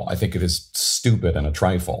at all. I think it is stupid and a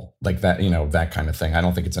trifle, like that, that kind of thing. I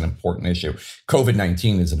don't think it's an important issue.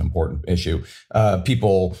 COVID-19 is an important issue.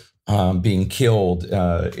 People being killed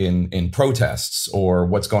in protests, or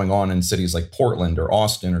what's going on in cities like Portland or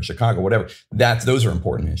Austin or Chicago, whatever, those are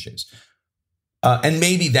important issues. And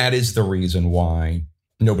maybe that is the reason why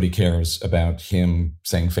nobody cares about him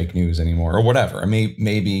saying fake news anymore or whatever.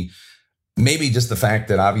 Maybe just the fact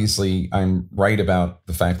that obviously I'm right about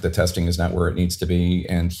the fact that testing is not where it needs to be,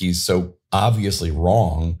 and he's so obviously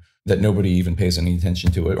wrong that nobody even pays any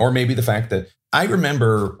attention to it. Or maybe the fact that I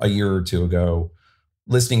remember a year or two ago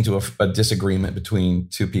listening to a disagreement between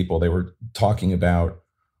two people. They were talking about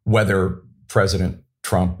whether President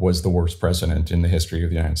Trump was the worst president in the history of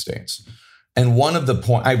the United States. And one of the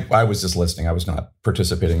points, I was just listening, I was not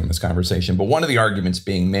participating in this conversation, but one of the arguments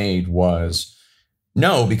being made was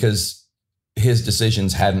no, because his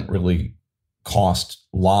decisions hadn't really cost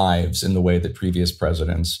lives in the way that previous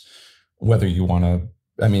presidents, whether you want to,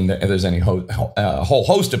 there's any a whole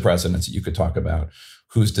host of presidents that you could talk about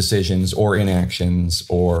whose decisions or inactions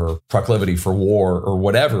or proclivity for war or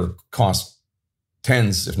whatever cost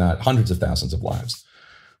tens, if not hundreds of thousands of lives.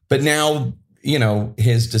 But now,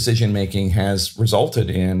 his decision-making has resulted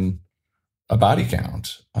in a body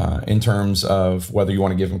count in terms of whether you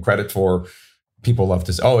want to give him credit for. People love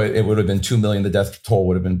to say, it would have been 2 million. The death toll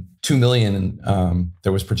would have been 2 million. And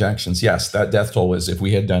there was projections. Yes, that death toll was, if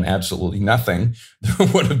we had done absolutely nothing, there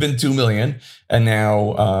would have been 2 million. And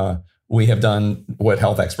now we have done what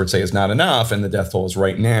health experts say is not enough. And the death toll is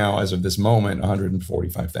right now, as of this moment,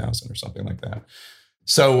 145,000 or something like that.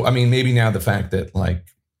 So, maybe now the fact that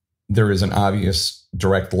there is an obvious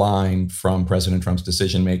direct line from President Trump's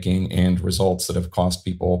decision-making and results that have cost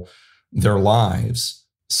people their lives.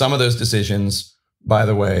 Some of those decisions, by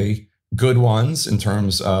the way, good ones in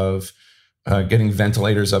terms of getting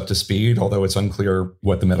ventilators up to speed, although it's unclear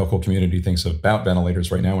what the medical community thinks about ventilators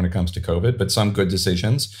right now when it comes to COVID, but some good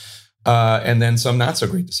decisions. And then some not so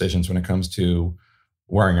great decisions when it comes to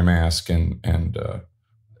wearing a mask and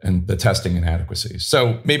the testing inadequacies.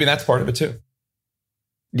 So maybe that's part of it too.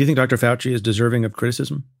 Do you think Dr. Fauci is deserving of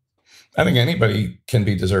criticism? I think anybody can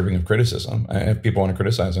be deserving of criticism. If people want to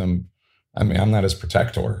criticize him, I'm not his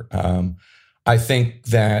protector. I think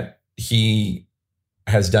that he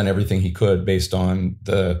has done everything he could based on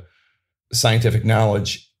the scientific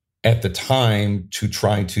knowledge at the time to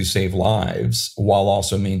try to save lives while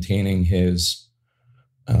also maintaining his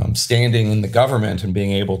standing in the government and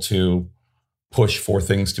being able to push for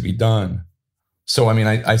things to be done. So,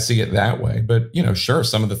 I see it that way. But, sure,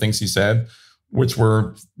 some of the things he said, which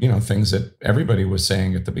were, things that everybody was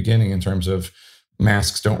saying at the beginning in terms of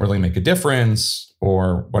masks don't really make a difference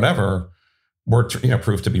or whatever, were,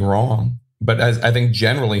 proved to be wrong. But I think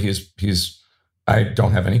generally I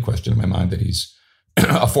don't have any question in my mind that he's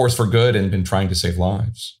a force for good and been trying to save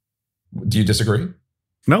lives. Do you disagree?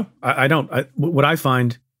 No, I don't. What I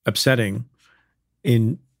find upsetting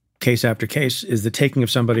in case after case is the taking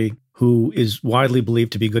of somebody who is widely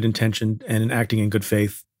believed to be good intentioned and acting in good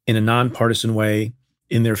faith in a nonpartisan way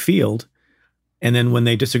in their field. And then when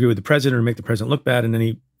they disagree with the president or make the president look bad in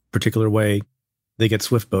any particular way, they get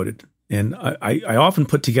swift-boated. And I often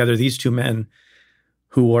put together these two men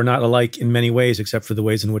who are not alike in many ways, except for the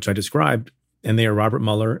ways in which I described. And they are Robert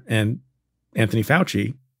Mueller and Anthony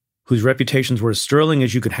Fauci, whose reputations were as sterling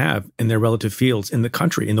as you could have in their relative fields in the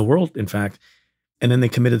country, in the world, in fact. And then they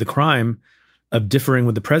committed the crime of differing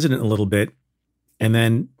with the president a little bit. And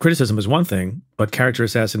then criticism is one thing, but character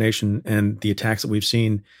assassination and the attacks that we've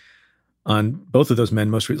seen on both of those men,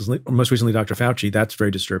 most recently Dr. Fauci, that's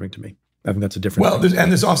very disturbing to me. I think that's a different thing.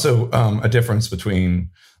 There's also a difference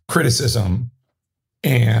between criticism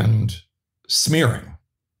and smearing,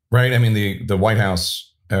 right? The White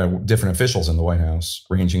House, different officials in the White House,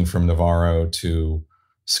 ranging from Navarro to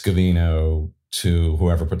Scavino to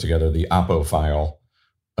whoever put together the Oppo file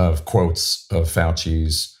of quotes of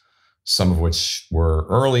Fauci's, some of which were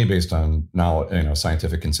early based on knowledge,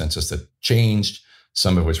 scientific consensus that changed,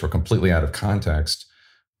 some of which were completely out of context,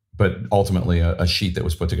 but ultimately a sheet that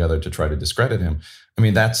was put together to try to discredit him.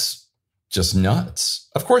 That's just nuts.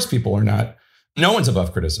 Of course, people are not, no one's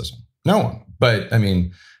above criticism, no one. But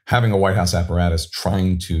having a White House apparatus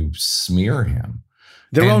trying to smear him.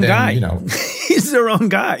 Their own guy. He's their own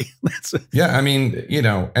guy. But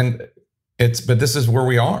this is where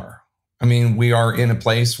we are. We are in a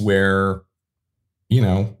place where,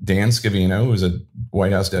 Dan Scavino, who's a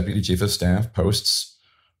White House deputy chief of staff, posts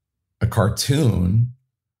a cartoon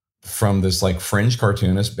from this fringe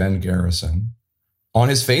cartoonist, Ben Garrison, on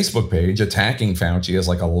his Facebook page attacking Fauci as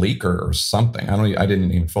a leaker or something. I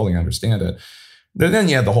didn't even fully understand it. Then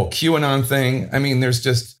you had the whole QAnon thing. There's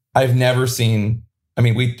just, I've never seen, I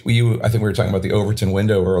think we were talking about the Overton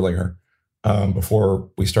window earlier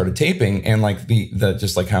before we started taping, and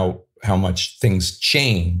how much things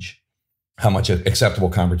change, how much acceptable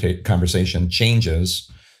conversation changes.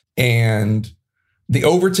 And the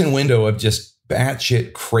Overton window of just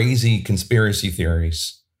batshit crazy conspiracy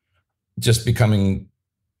theories just becoming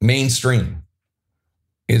mainstream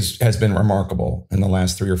has been remarkable in the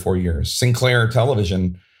last 3 or 4 years. Sinclair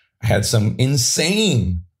Television had some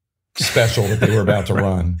insane special that they were about to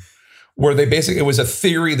run, where it was a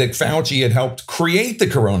theory that Fauci had helped create the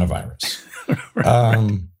coronavirus.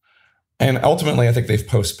 Right. And ultimately, I think they've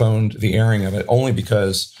postponed the airing of it only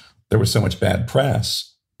because there was so much bad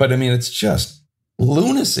press. But it's just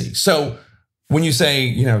lunacy. So when you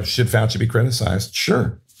say, should Fauci be criticized?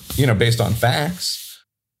 Sure, based on facts,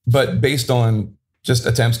 but based on just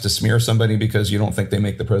attempts to smear somebody because you don't think they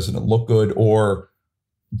make the president look good, or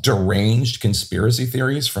deranged conspiracy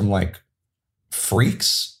theories from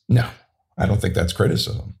freaks? No, I don't think that's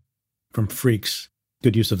criticism. From freaks.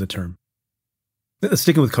 Good use of the term.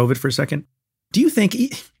 Sticking with COVID for a second, do you think,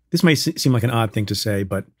 this may seem like an odd thing to say,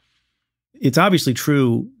 but it's obviously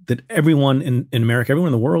true that everyone in America, everyone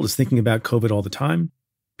in the world is thinking about COVID all the time.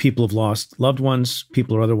 People have lost loved ones.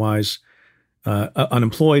 People are otherwise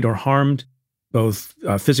unemployed or harmed, both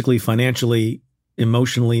physically, financially,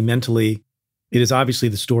 emotionally, mentally. It is obviously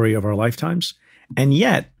the story of our lifetimes. And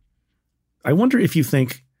yet, I wonder if you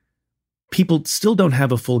think people still don't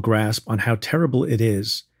have a full grasp on how terrible it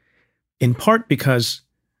is, in part because,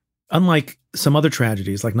 unlike some other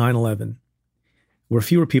tragedies like 9/11, where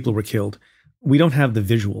fewer people were killed, we don't have the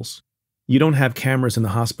visuals. You don't have cameras in the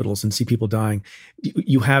hospitals and see people dying.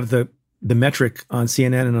 You have the metric on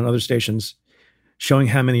CNN and on other stations showing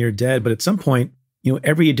how many are dead. But at some point,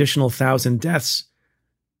 every additional 1,000 deaths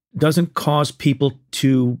doesn't cause people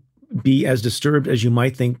to be as disturbed as you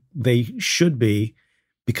might think they should be,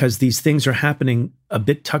 because these things are happening a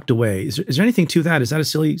bit tucked away. Is there anything to that? Is that a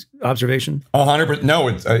silly observation? 100%. No,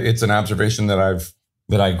 it's an observation that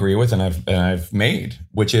I agree with and I've made,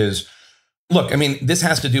 which is, look, I mean, this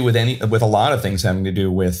has to do with a lot of things having to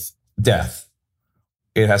do with death.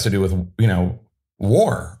 It has to do with,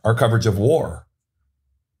 war, our coverage of war.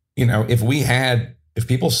 If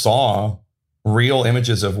people saw real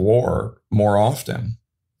images of war more often,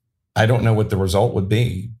 I don't know what the result would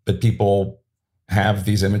be, but people have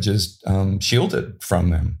these images shielded from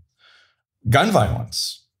them. Gun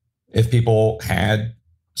violence. If people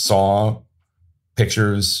saw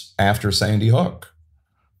pictures after Sandy Hook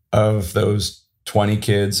of those 20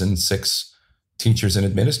 kids and 6 teachers and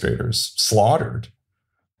administrators slaughtered,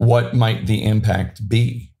 what might the impact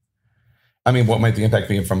be? I mean, what might the impact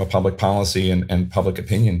be from a public policy and public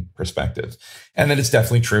opinion perspective? And then it's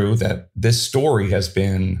definitely true that this story has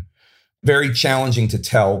been very challenging to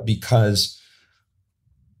tell because,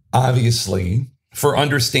 obviously, for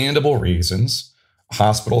understandable reasons,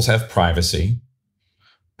 hospitals have privacy,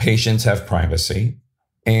 patients have privacy,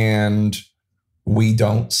 and we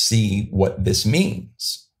don't see what this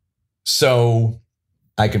means. So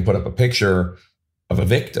I can put up a picture of a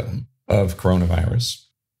victim of coronavirus,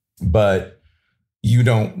 but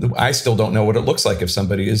I still don't know what it looks like if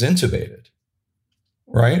somebody is intubated,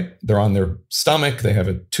 right? They're on their stomach, they have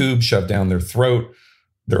a tube shoved down their throat,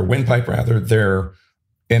 their windpipe rather, they're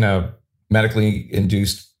in a medically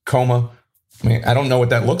induced coma. I mean, I don't know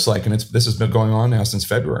what that looks like. And this has been going on now since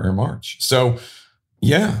February or March. So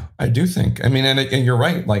yeah, I do think, I mean, and you're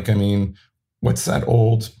right. Like, I mean, what's that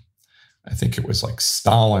old, I think it was like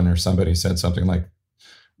Stalin or somebody said something like,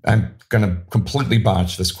 I'm going to completely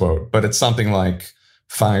botch this quote, but it's something like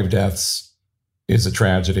 5 deaths is a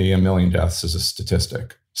tragedy, 1 million deaths is a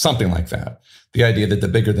statistic, something like that. The idea that the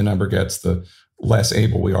bigger the number gets, the less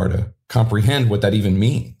able we are to comprehend what that even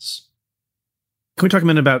means. Can we talk a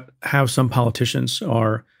minute about how some politicians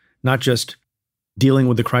are not just dealing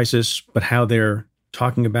with the crisis, but how they're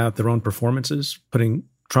talking about their own performances, putting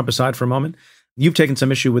Trump aside for a moment? You've taken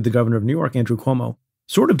some issue with the governor of New York, Andrew Cuomo,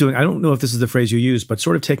 sort of doing, I don't know if this is the phrase you use, but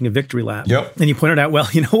sort of taking a victory lap. Yep. And you pointed out, well,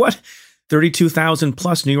 you know what? 32,000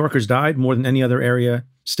 plus New Yorkers died, more than any other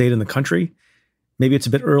state in the country. Maybe it's a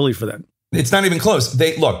bit early for that. It's not even close.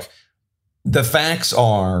 Look, the facts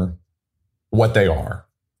are what they are.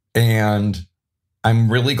 And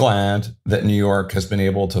I'm really glad that New York has been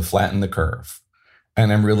able to flatten the curve.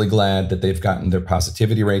 And I'm really glad that they've gotten their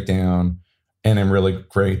positivity rate down. And I'm really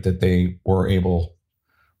great that they were able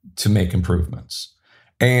to make improvements.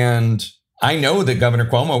 And I know that Governor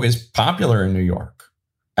Cuomo is popular in New York.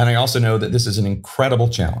 And I also know that this is an incredible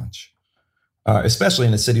challenge, especially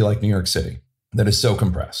in a city like New York City that is so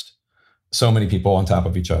compressed. So many people on top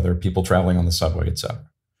of each other, people traveling on the subway, et cetera.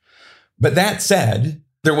 But that said,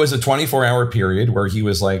 there was a 24-hour period where he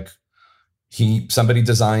was like, somebody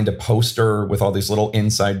designed a poster with all these little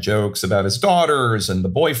inside jokes about his daughters and the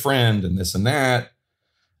boyfriend and this and that.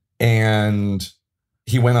 And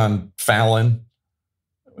he went on Fallon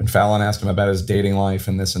when Fallon asked him about his dating life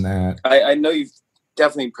and this and that. I know you've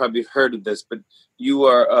definitely probably heard of this, but you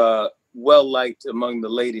are well-liked among the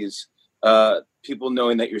ladies. People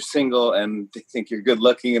knowing that you're single and they think you're good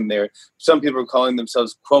looking, and some people are calling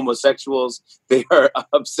themselves Cuomo-sexuals. They are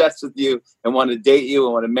obsessed with you and want to date you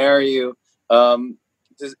and want to marry you.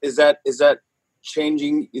 Is that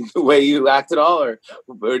changing the way you act at all, or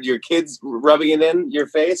are your kids rubbing it in your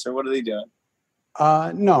face, or what are they doing?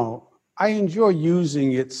 No, I enjoy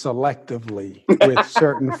using it selectively with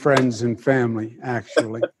certain friends and family,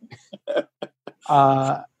 actually.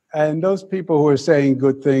 And those people who are saying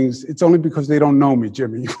good things, it's only because they don't know me,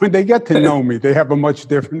 Jimmy. When they get to know me, they have a much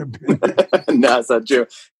different opinion. No, it's not true.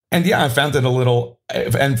 And yeah, I found it a little,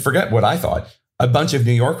 and forget what I thought. A bunch of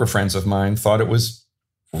New Yorker friends of mine thought it was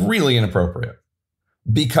really inappropriate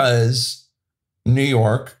because New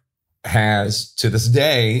York has, to this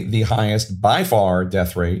day, the highest by far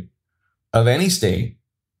death rate of any state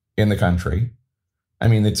in the country. I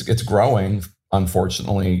mean, it's growing,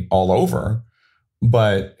 unfortunately, all over,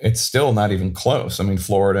 but it's still not even close. I mean,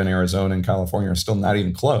 Florida and Arizona and California are still not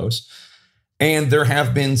even close. And there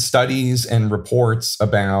have been studies and reports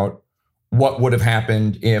about what would have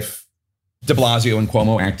happened if de Blasio and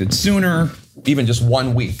Cuomo acted sooner, even just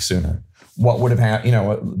 1 week sooner. What would have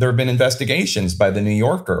happened? There have been investigations by the New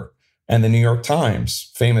Yorker and the New York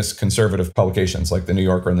Times, famous conservative publications like the New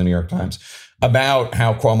Yorker and the New York Times, about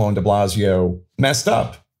how Cuomo and de Blasio messed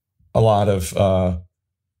up a lot of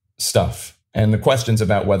stuff. And the questions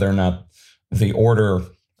about whether or not the order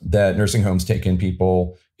that nursing homes take in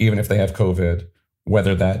people, even if they have COVID,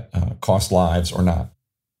 whether that costs lives or not.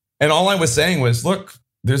 And all I was saying was, look,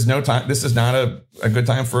 there's no time. This is not a good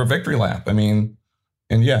time for a victory lap. I mean,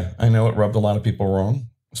 and yeah, I know it rubbed a lot of people wrong,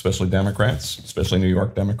 especially Democrats, especially New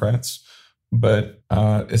York Democrats. But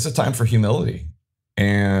it's a time for humility.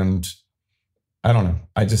 And I don't know.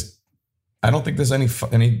 I don't think there's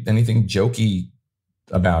anything jokey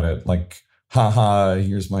about it. Like, haha,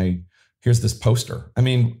 here's this poster. I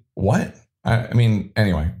mean, what? I mean,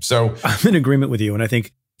 anyway, so I'm in agreement with you. And I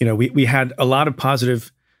think, we had a lot of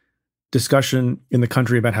positive discussion in the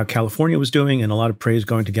country about how California was doing and a lot of praise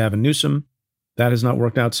going to Gavin Newsom. That has not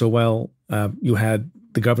worked out so well. You had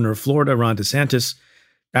the governor of Florida, Ron DeSantis,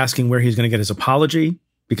 asking where he's going to get his apology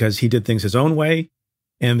because he did things his own way.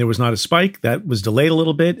 And there was not a spike. That was delayed a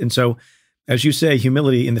little bit. And so, as you say,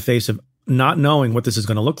 humility in the face of not knowing what this is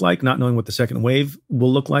going to look like, not knowing what the second wave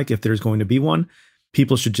will look like if there's going to be one.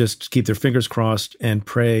 People should just keep their fingers crossed and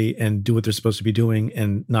pray and do what they're supposed to be doing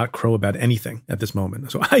and not crow about anything at this moment.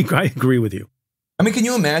 So I agree with you. I mean, can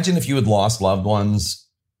you imagine if you had lost loved ones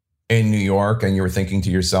in New York and you were thinking to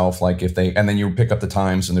yourself, like and then you pick up the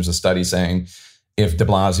Times and there's a study saying if de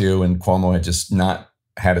Blasio and Cuomo had just not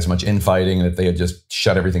had as much infighting and if they had just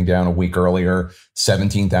shut everything down a week earlier,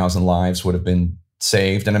 17,000 lives would have been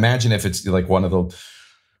saved. And imagine if it's like one of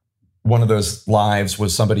those lives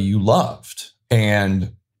was somebody you loved.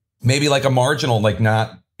 And maybe like a marginal, like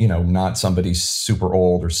not somebody super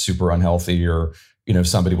old or super unhealthy or,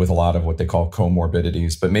 somebody with a lot of what they call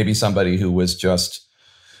comorbidities, but maybe somebody who was just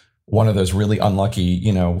one of those really unlucky,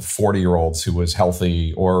 40-year-olds who was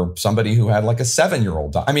healthy or somebody who had like a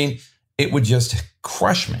 7-year-old. I mean, it would just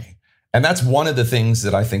crush me. And that's one of the things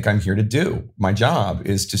that I think I'm here to do. My job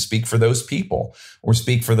is to speak for those people or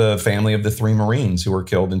speak for the family of the 3 Marines who were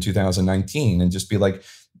killed in 2019 and just be like,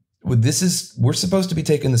 we're supposed to be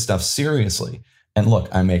taking this stuff seriously. And look,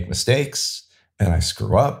 I make mistakes and I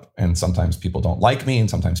screw up and sometimes people don't like me and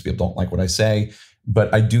sometimes people don't like what I say,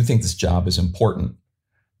 but I do think this job is important.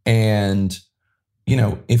 And,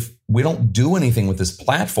 if we don't do anything with this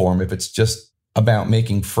platform, if it's just about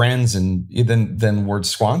making friends and then we're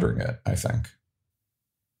squandering it, I think.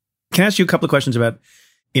 Can I ask you a couple of questions about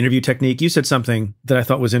interview technique? You said something that I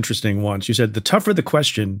thought was interesting once. You said the tougher the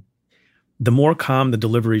question, the more calm the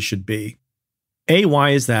delivery should be. A, why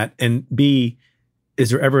is that? And B, is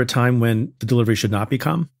there ever a time when the delivery should not be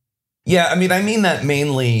calm? Yeah, I mean that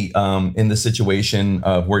mainly in the situation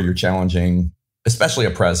of where you're challenging, especially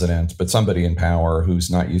a president, but somebody in power who's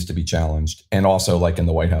not used to be challenged. And also like in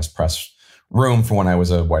the White House press room from when I was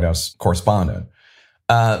a White House correspondent.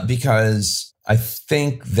 Because I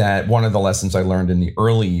think that one of the lessons I learned in the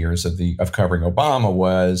early years of covering Obama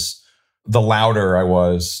was the louder I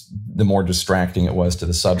was, the more distracting it was to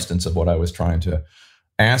the substance of what I was trying to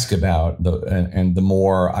ask about, and the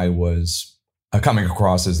more I was coming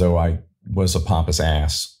across as though I was a pompous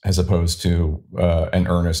ass, as opposed to an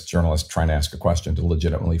earnest journalist trying to ask a question to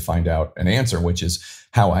legitimately find out an answer, which is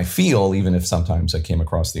how I feel, even if sometimes I came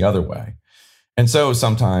across the other way. And so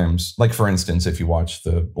sometimes, like for instance, if you watch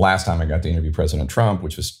the last time I got to interview President Trump,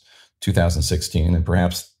 which was 2016, and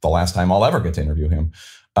perhaps the last time I'll ever get to interview him,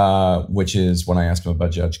 which is when I asked him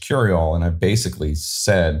about Judge Curiel. And I basically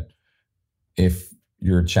said, if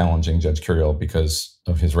you're challenging Judge Curiel because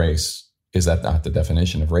of his race, is that not the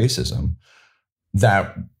definition of racism?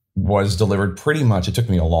 That was delivered pretty much. It took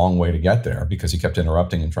me a long way to get there because he kept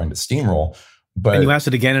interrupting and trying to steamroll. And you asked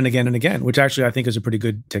it again and again and again, which actually I think is a pretty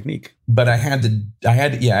good technique. But I had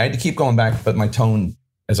to keep going back. But my tone,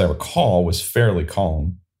 as I recall, was fairly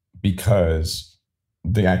calm because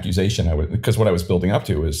the accusation because what I was building up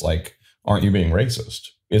to is like, aren't you being racist?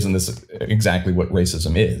 Isn't this exactly what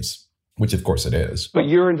racism is? Which of course it is. But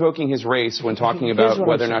you're invoking his race when talking about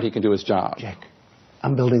whether or not he can do his job. Jack,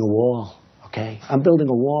 I'm building a wall. Okay, I'm building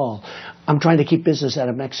a wall. I'm trying to keep business out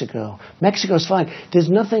of Mexico. Mexico's fine. There's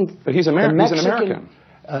nothing. But he's American. He's an American.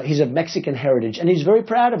 He's of Mexican heritage, and he's very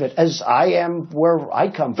proud of it, as I am where I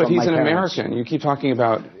come from. But he's an American. You keep talking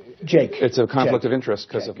about Jake. It's a conflict of interest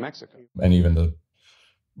because of Mexico. And even the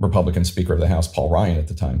Republican Speaker of the House, Paul Ryan, at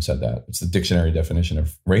the time said that. It's the dictionary definition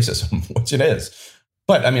of racism, which it is.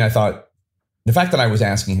 But I mean, I thought the fact that I was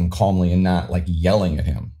asking him calmly and not like yelling at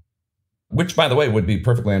him, which, by the way, would be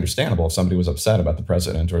perfectly understandable if somebody was upset about the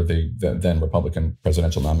president or the then Republican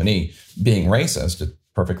presidential nominee being racist. It's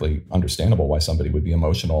perfectly understandable why somebody would be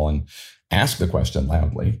emotional and ask the question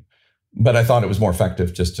loudly. But I thought it was more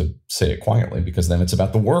effective just to say it quietly, because then it's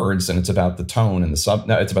about the words and it's about the tone and it's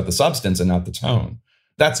about the substance and not the tone.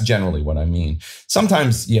 That's generally what I mean.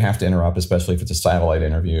 Sometimes you have to interrupt, especially if it's a satellite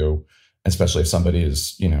interview, especially if somebody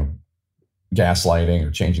is, gaslighting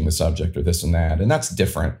or changing the subject or this and that. And that's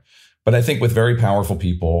different. But I think with very powerful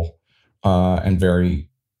people and very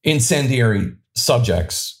incendiary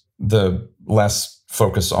subjects, the less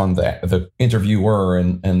focus on the interviewer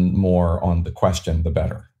and more on the question, the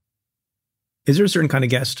better. Is there a certain kind of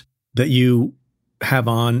guest that you have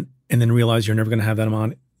on and then realize you're never going to have them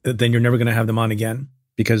on, then you're never going to have them on again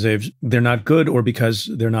because they're not good or because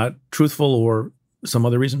they're not truthful or some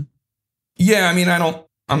other reason? Yeah, I mean,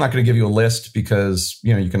 I'm not going to give you a list because,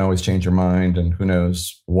 you can always change your mind and who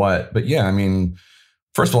knows what. But yeah, I mean,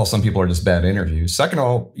 first of all, some people are just bad interviews. Second of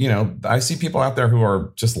all, I see people out there who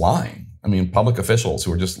are just lying. I mean, public officials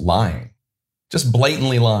who are just lying, just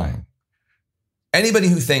blatantly lying. Anybody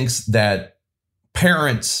who thinks that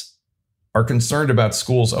parents are concerned about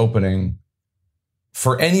schools opening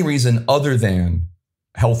for any reason other than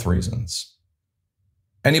health reasons.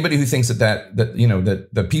 Anybody who thinks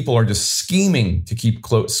that people are just scheming to keep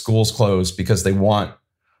schools closed because they want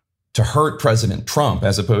to hurt President Trump,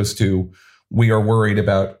 as opposed to we are worried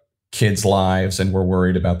about kids' lives and we're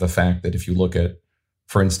worried about the fact that if you look at,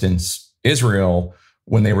 for instance, Israel,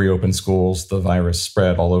 when they reopened schools, the virus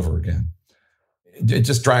spread all over again. It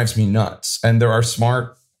just drives me nuts. And there are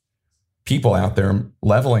smart people out there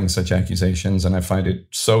leveling such accusations, and I find it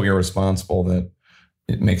so irresponsible that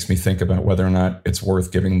it makes me think about whether or not it's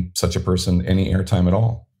worth giving such a person any airtime at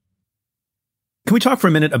all. Can we talk for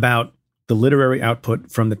a minute about the literary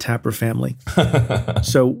output from the Tapper family?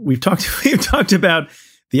 So we've talked about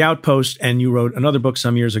The Outpost, and you wrote another book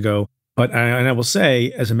some years ago. But I will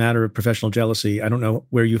say, as a matter of professional jealousy, I don't know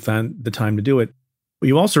where you found the time to do it, but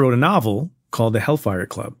you also wrote a novel called The Hellfire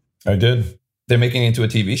Club. I did. They're making it into a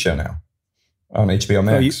TV show now on HBO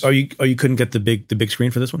Max. You couldn't get the big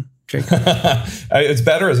screen for this one, Jake? It's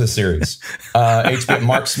better as a series. HBO,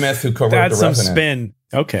 Mark Smith, who co-wrote That's The Revenant. Some spin.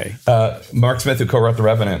 Okay. Mark Smith, who co-wrote The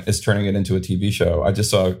Revenant, is turning it into a TV show. I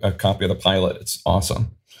just saw a copy of the pilot. It's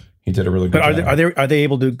awesome. He did a really good job. But are they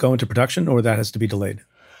able to go into production, or that has to be delayed?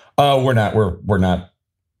 We're not.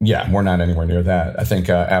 Yeah, we're not anywhere near that. I think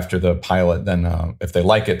after the pilot, then if they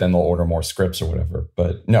like it, then they'll order more scripts or whatever.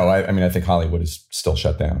 But no, I mean, I think Hollywood is still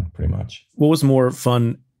shut down pretty much. What was more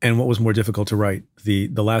fun and what was more difficult to write? The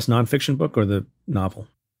last nonfiction book or the novel?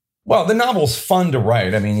 Well, the novel's fun to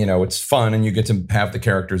write. I mean, it's fun and you get to have the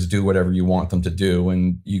characters do whatever you want them to do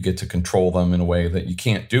and you get to control them in a way that you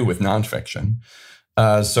can't do with nonfiction.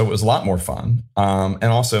 So it was a lot more fun. And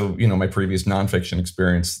also, my previous nonfiction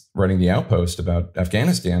experience writing The Outpost about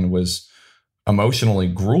Afghanistan was emotionally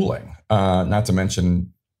grueling. Not to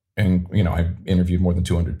mention, I interviewed more than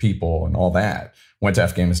 200 people and all that. Went to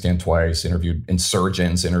Afghanistan twice, interviewed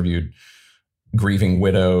insurgents, interviewed grieving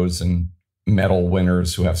widows and medal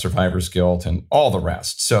winners who have survivor's guilt and all the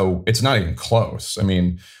rest. So it's not even close. I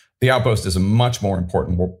mean, The Outpost is a much more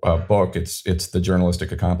important book. It's the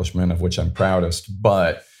journalistic accomplishment of which I'm proudest,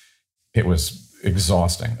 but it was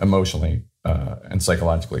exhausting, emotionally and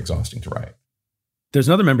psychologically exhausting to write. There's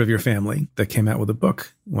another member of your family that came out with a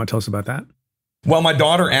book. You want to tell us about that? Well, my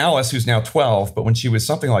daughter Alice, who's now 12, but when she was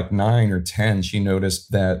something like 9 or 10, she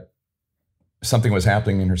noticed that something was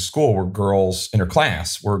happening in her school where girls in her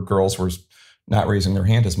class, where girls were not raising their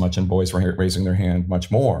hand as much and boys were raising their hand much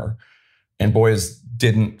more. And boys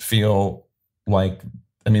didn't feel like,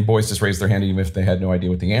 boys just raised their hand even if they had no idea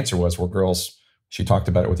what the answer was, where girls, she talked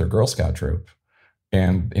about it with her Girl Scout troop.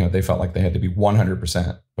 And, they felt like they had to be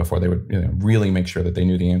 100% before they would really make sure that they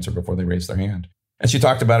knew the answer before they raised their hand. And she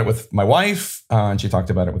talked about it with my wife, and she talked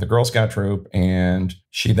about it with the Girl Scout troop, and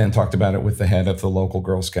she then talked about it with the head of the local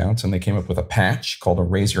Girl Scouts, and they came up with a patch called a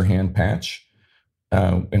Raise Your Hand patch,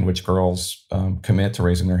 in which girls commit to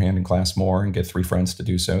raising their hand in class more and get 3 friends to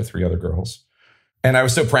do so, 3 other girls. And I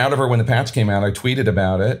was so proud of her when the patch came out. I tweeted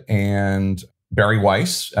about it, and Barry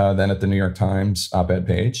Weiss, then at the New York Times op-ed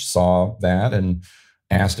page, saw that and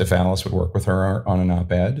asked if Alice would work with her on an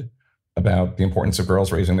op-ed about the importance of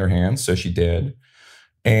girls raising their hands. So she did.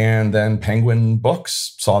 And then Penguin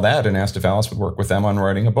Books saw that and asked if Alice would work with them on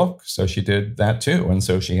writing a book. So she did that too. And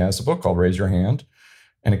so she has a book called Raise Your Hand.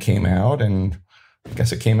 And it came out, and I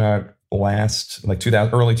guess it came out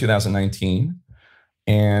early 2019.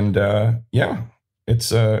 And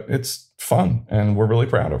it's fun, and we're really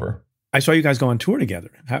proud of her. I saw you guys go on tour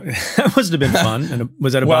together. That must have been fun. And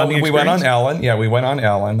was that a bonding experience? We went on Ellen. Yeah, we went on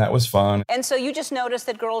Ellen. That was fun. And so you just noticed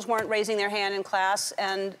that girls weren't raising their hand in class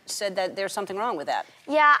and said that there's something wrong with that.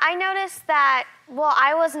 Yeah, I noticed that,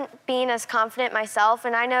 I wasn't being as confident myself,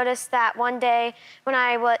 and I noticed that one day when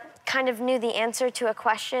I kind of knew the answer to a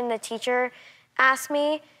question the teacher asked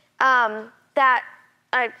me, that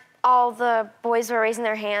all the boys were raising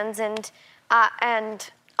their hands, and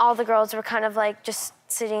all the girls were kind of like just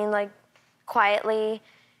sitting like quietly,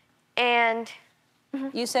 and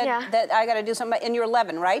you said that I got to do something, and you're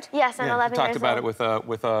 11, right? Yes, I'm 11 years old. Talked about it with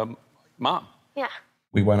mom. Yeah.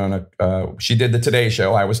 We went on she did the Today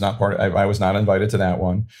Show. I was not I was not invited to that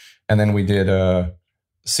one. And then we did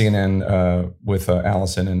CNN with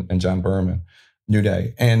Allison and John Berman, New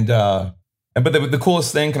Day. But the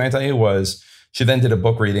coolest thing, can I tell you, was she then did a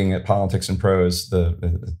book reading at Politics and Prose,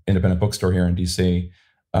 the independent bookstore here in DC,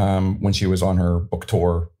 when she was on her book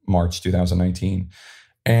tour, March 2019.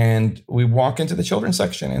 And we walk into the children's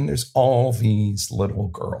section, and there's all these little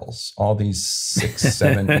girls, all these 6,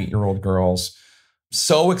 7, 8-year-old girls,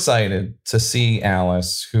 so excited to see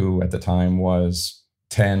Alice, who at the time was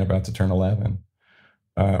 10, about to turn 11,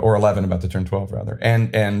 or 11, about to turn 12, rather.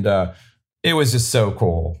 And it was just so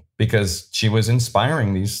cool because she was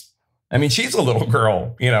inspiring these. I mean, she's a little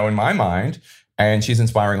girl, in my mind, and she's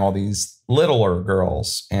inspiring all these littler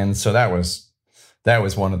girls. And so that was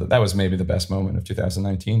maybe the best moment of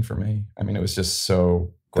 2019 for me. I mean, it was just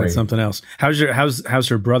so great. That's something else. How's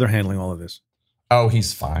her brother handling all of this? Oh,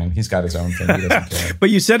 he's fine. He's got his own thing. He doesn't care. But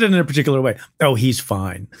you said it in a particular way. Oh, he's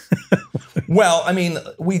fine. Well, I mean,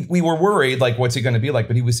 we were worried, like, what's he going to be like?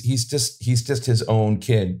 But he's just his own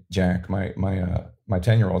kid, Jack, my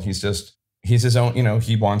 10-year-old. He's his own,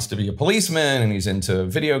 he wants to be a policeman, and he's into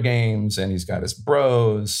video games, and he's got his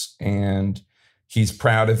bros, and he's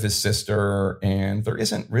proud of his sister. And there's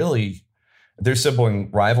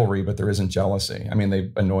sibling rivalry, but there isn't jealousy. I mean,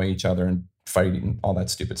 they annoy each other and fighting, all that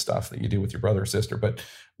stupid stuff that you do with your brother or sister, but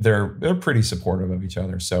they're pretty supportive of each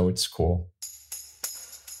other, so it's cool.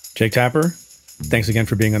 Jake Tapper, thanks again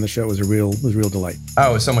for being on the show. It was a real delight. Oh,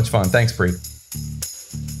 it was so much fun. Thanks, Preet.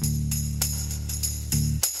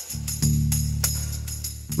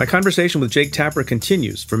 My conversation with Jake Tapper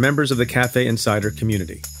continues for members of the Cafe Insider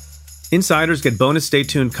community. Insiders get bonus Stay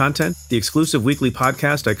Tuned content, the exclusive weekly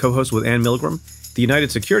podcast I co-host with Ann Milgram, the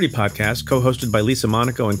United Security podcast co-hosted by Lisa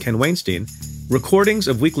Monaco and Ken Weinstein, recordings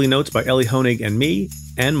of weekly notes by Ellie Honig and me,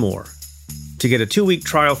 and more. To get a 2-week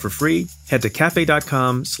trial for free, head to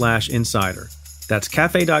cafe.com/insider. That's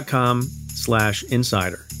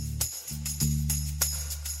cafe.com/insider.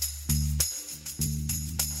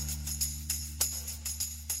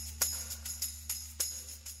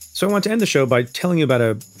 So I want to end the show by telling you about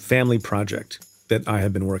a family project that I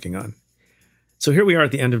have been working on. So here we are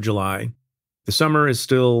at the end of July. The summer is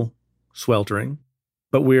still sweltering,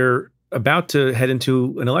 but we're about to head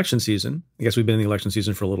into an election season. I guess we've been in the election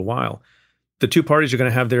season for a little while. The two parties are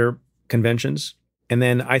going to have their conventions. And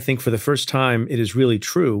then I think for the first time, it is really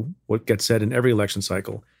true, what gets said in every election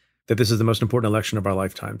cycle, that this is the most important election of our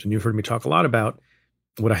lifetimes. And you've heard me talk a lot about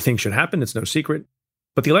what I think should happen. It's no secret.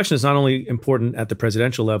 But the election is not only important at the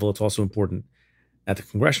presidential level, it's also important at the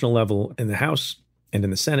congressional level, in the House and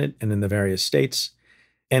in the Senate and in the various states.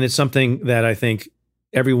 And it's something that I think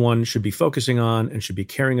everyone should be focusing on and should be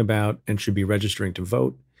caring about and should be registering to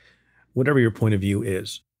vote, whatever your point of view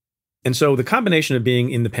is. And so the combination of being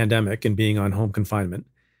in the pandemic and being on home confinement,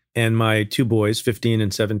 and my two boys, 15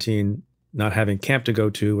 and 17, not having camp to go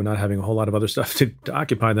to and not having a whole lot of other stuff to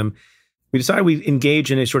occupy them, we decided we'd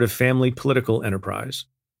engage in a sort of family political enterprise.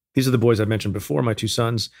 These are the boys I've mentioned before, my two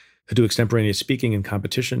sons, who do extemporaneous speaking and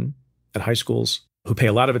competition at high schools, who pay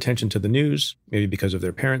a lot of attention to the news, maybe because of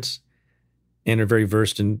their parents, and are very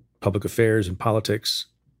versed in public affairs and politics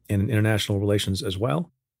and international relations as well.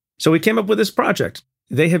 So we came up with this project.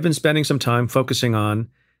 They have been spending some time focusing on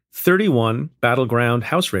 31 battleground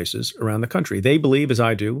House races around the country. They believe, as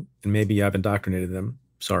I do, and maybe I've indoctrinated them,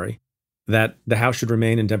 sorry, that the House should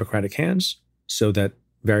remain in Democratic hands so that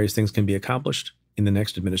various things can be accomplished in the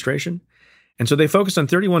next administration. And so they focused on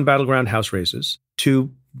 31 battleground House races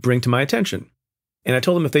to bring to my attention. And I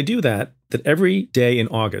told them if they do that, that every day in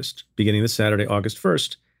August, beginning this Saturday, August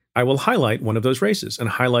 1st, I will highlight one of those races and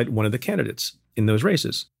highlight one of the candidates in those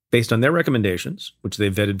races based on their recommendations, which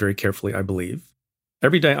they've vetted very carefully, I believe.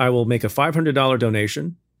 Every day I will make a $500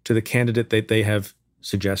 donation to the candidate that they have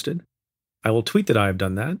suggested. I will tweet that I have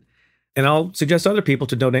done that. And I'll suggest other people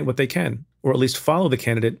to donate what they can, or at least follow the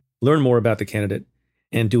candidate, learn more about the candidate,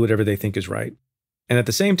 and do whatever they think is right. And at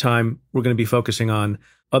the same time, we're going to be focusing on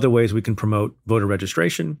other ways we can promote voter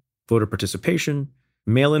registration, voter participation,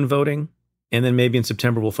 mail-in voting, and then maybe in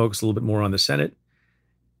September we'll focus a little bit more on the Senate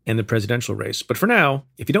and the presidential race. But for now,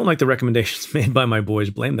 if you don't like the recommendations made by my boys,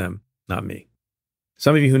 blame them, not me.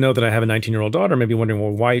 Some of you who know that I have a 19-year-old daughter may be wondering,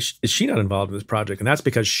 well, why is she not involved in this project? And that's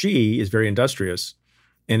because she is very industrious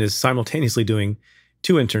and is simultaneously doing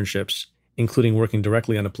 2 internships, including working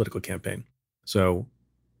directly on a political campaign. So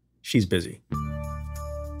she's busy.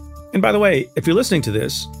 And by the way, if you're listening to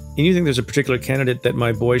this and you think there's a particular candidate that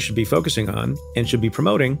my boys should be focusing on and should be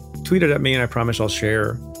promoting, tweet it at me and I promise I'll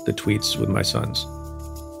share the tweets with my sons.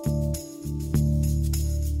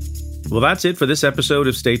 Well, that's it for this episode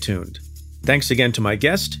of Stay Tuned. Thanks again to my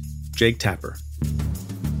guest, Jake Tapper.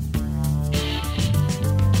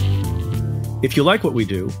 If you like what we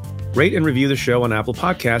do, rate and review the show on Apple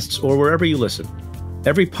Podcasts or wherever you listen.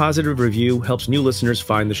 Every positive review helps new listeners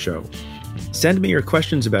find the show. Send me your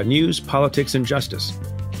questions about news, politics, and justice.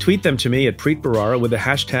 Tweet them to me at Preet Bharara with the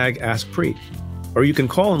hashtag AskPreet. Or you can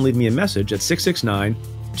call and leave me a message at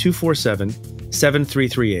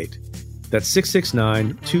 669-247-7338. That's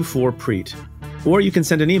 669-24-PREET. Or you can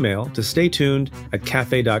send an email to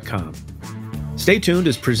staytuned@cafe.com. Stay Tuned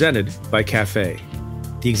is presented by Cafe.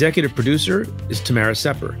 The executive producer is Tamara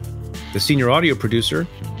Sepper. The senior audio producer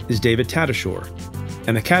is David Tadashore.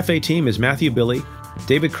 And the Cafe team is Matthew Billy,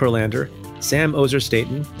 David Kurlander, Sam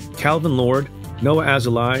Ozer-Staten, Calvin Lord, Noah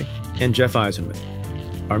Azulai, and Jeff Eisenman.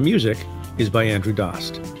 Our music is by Andrew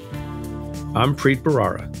Dost. I'm Preet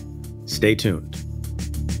Bharara. Stay tuned.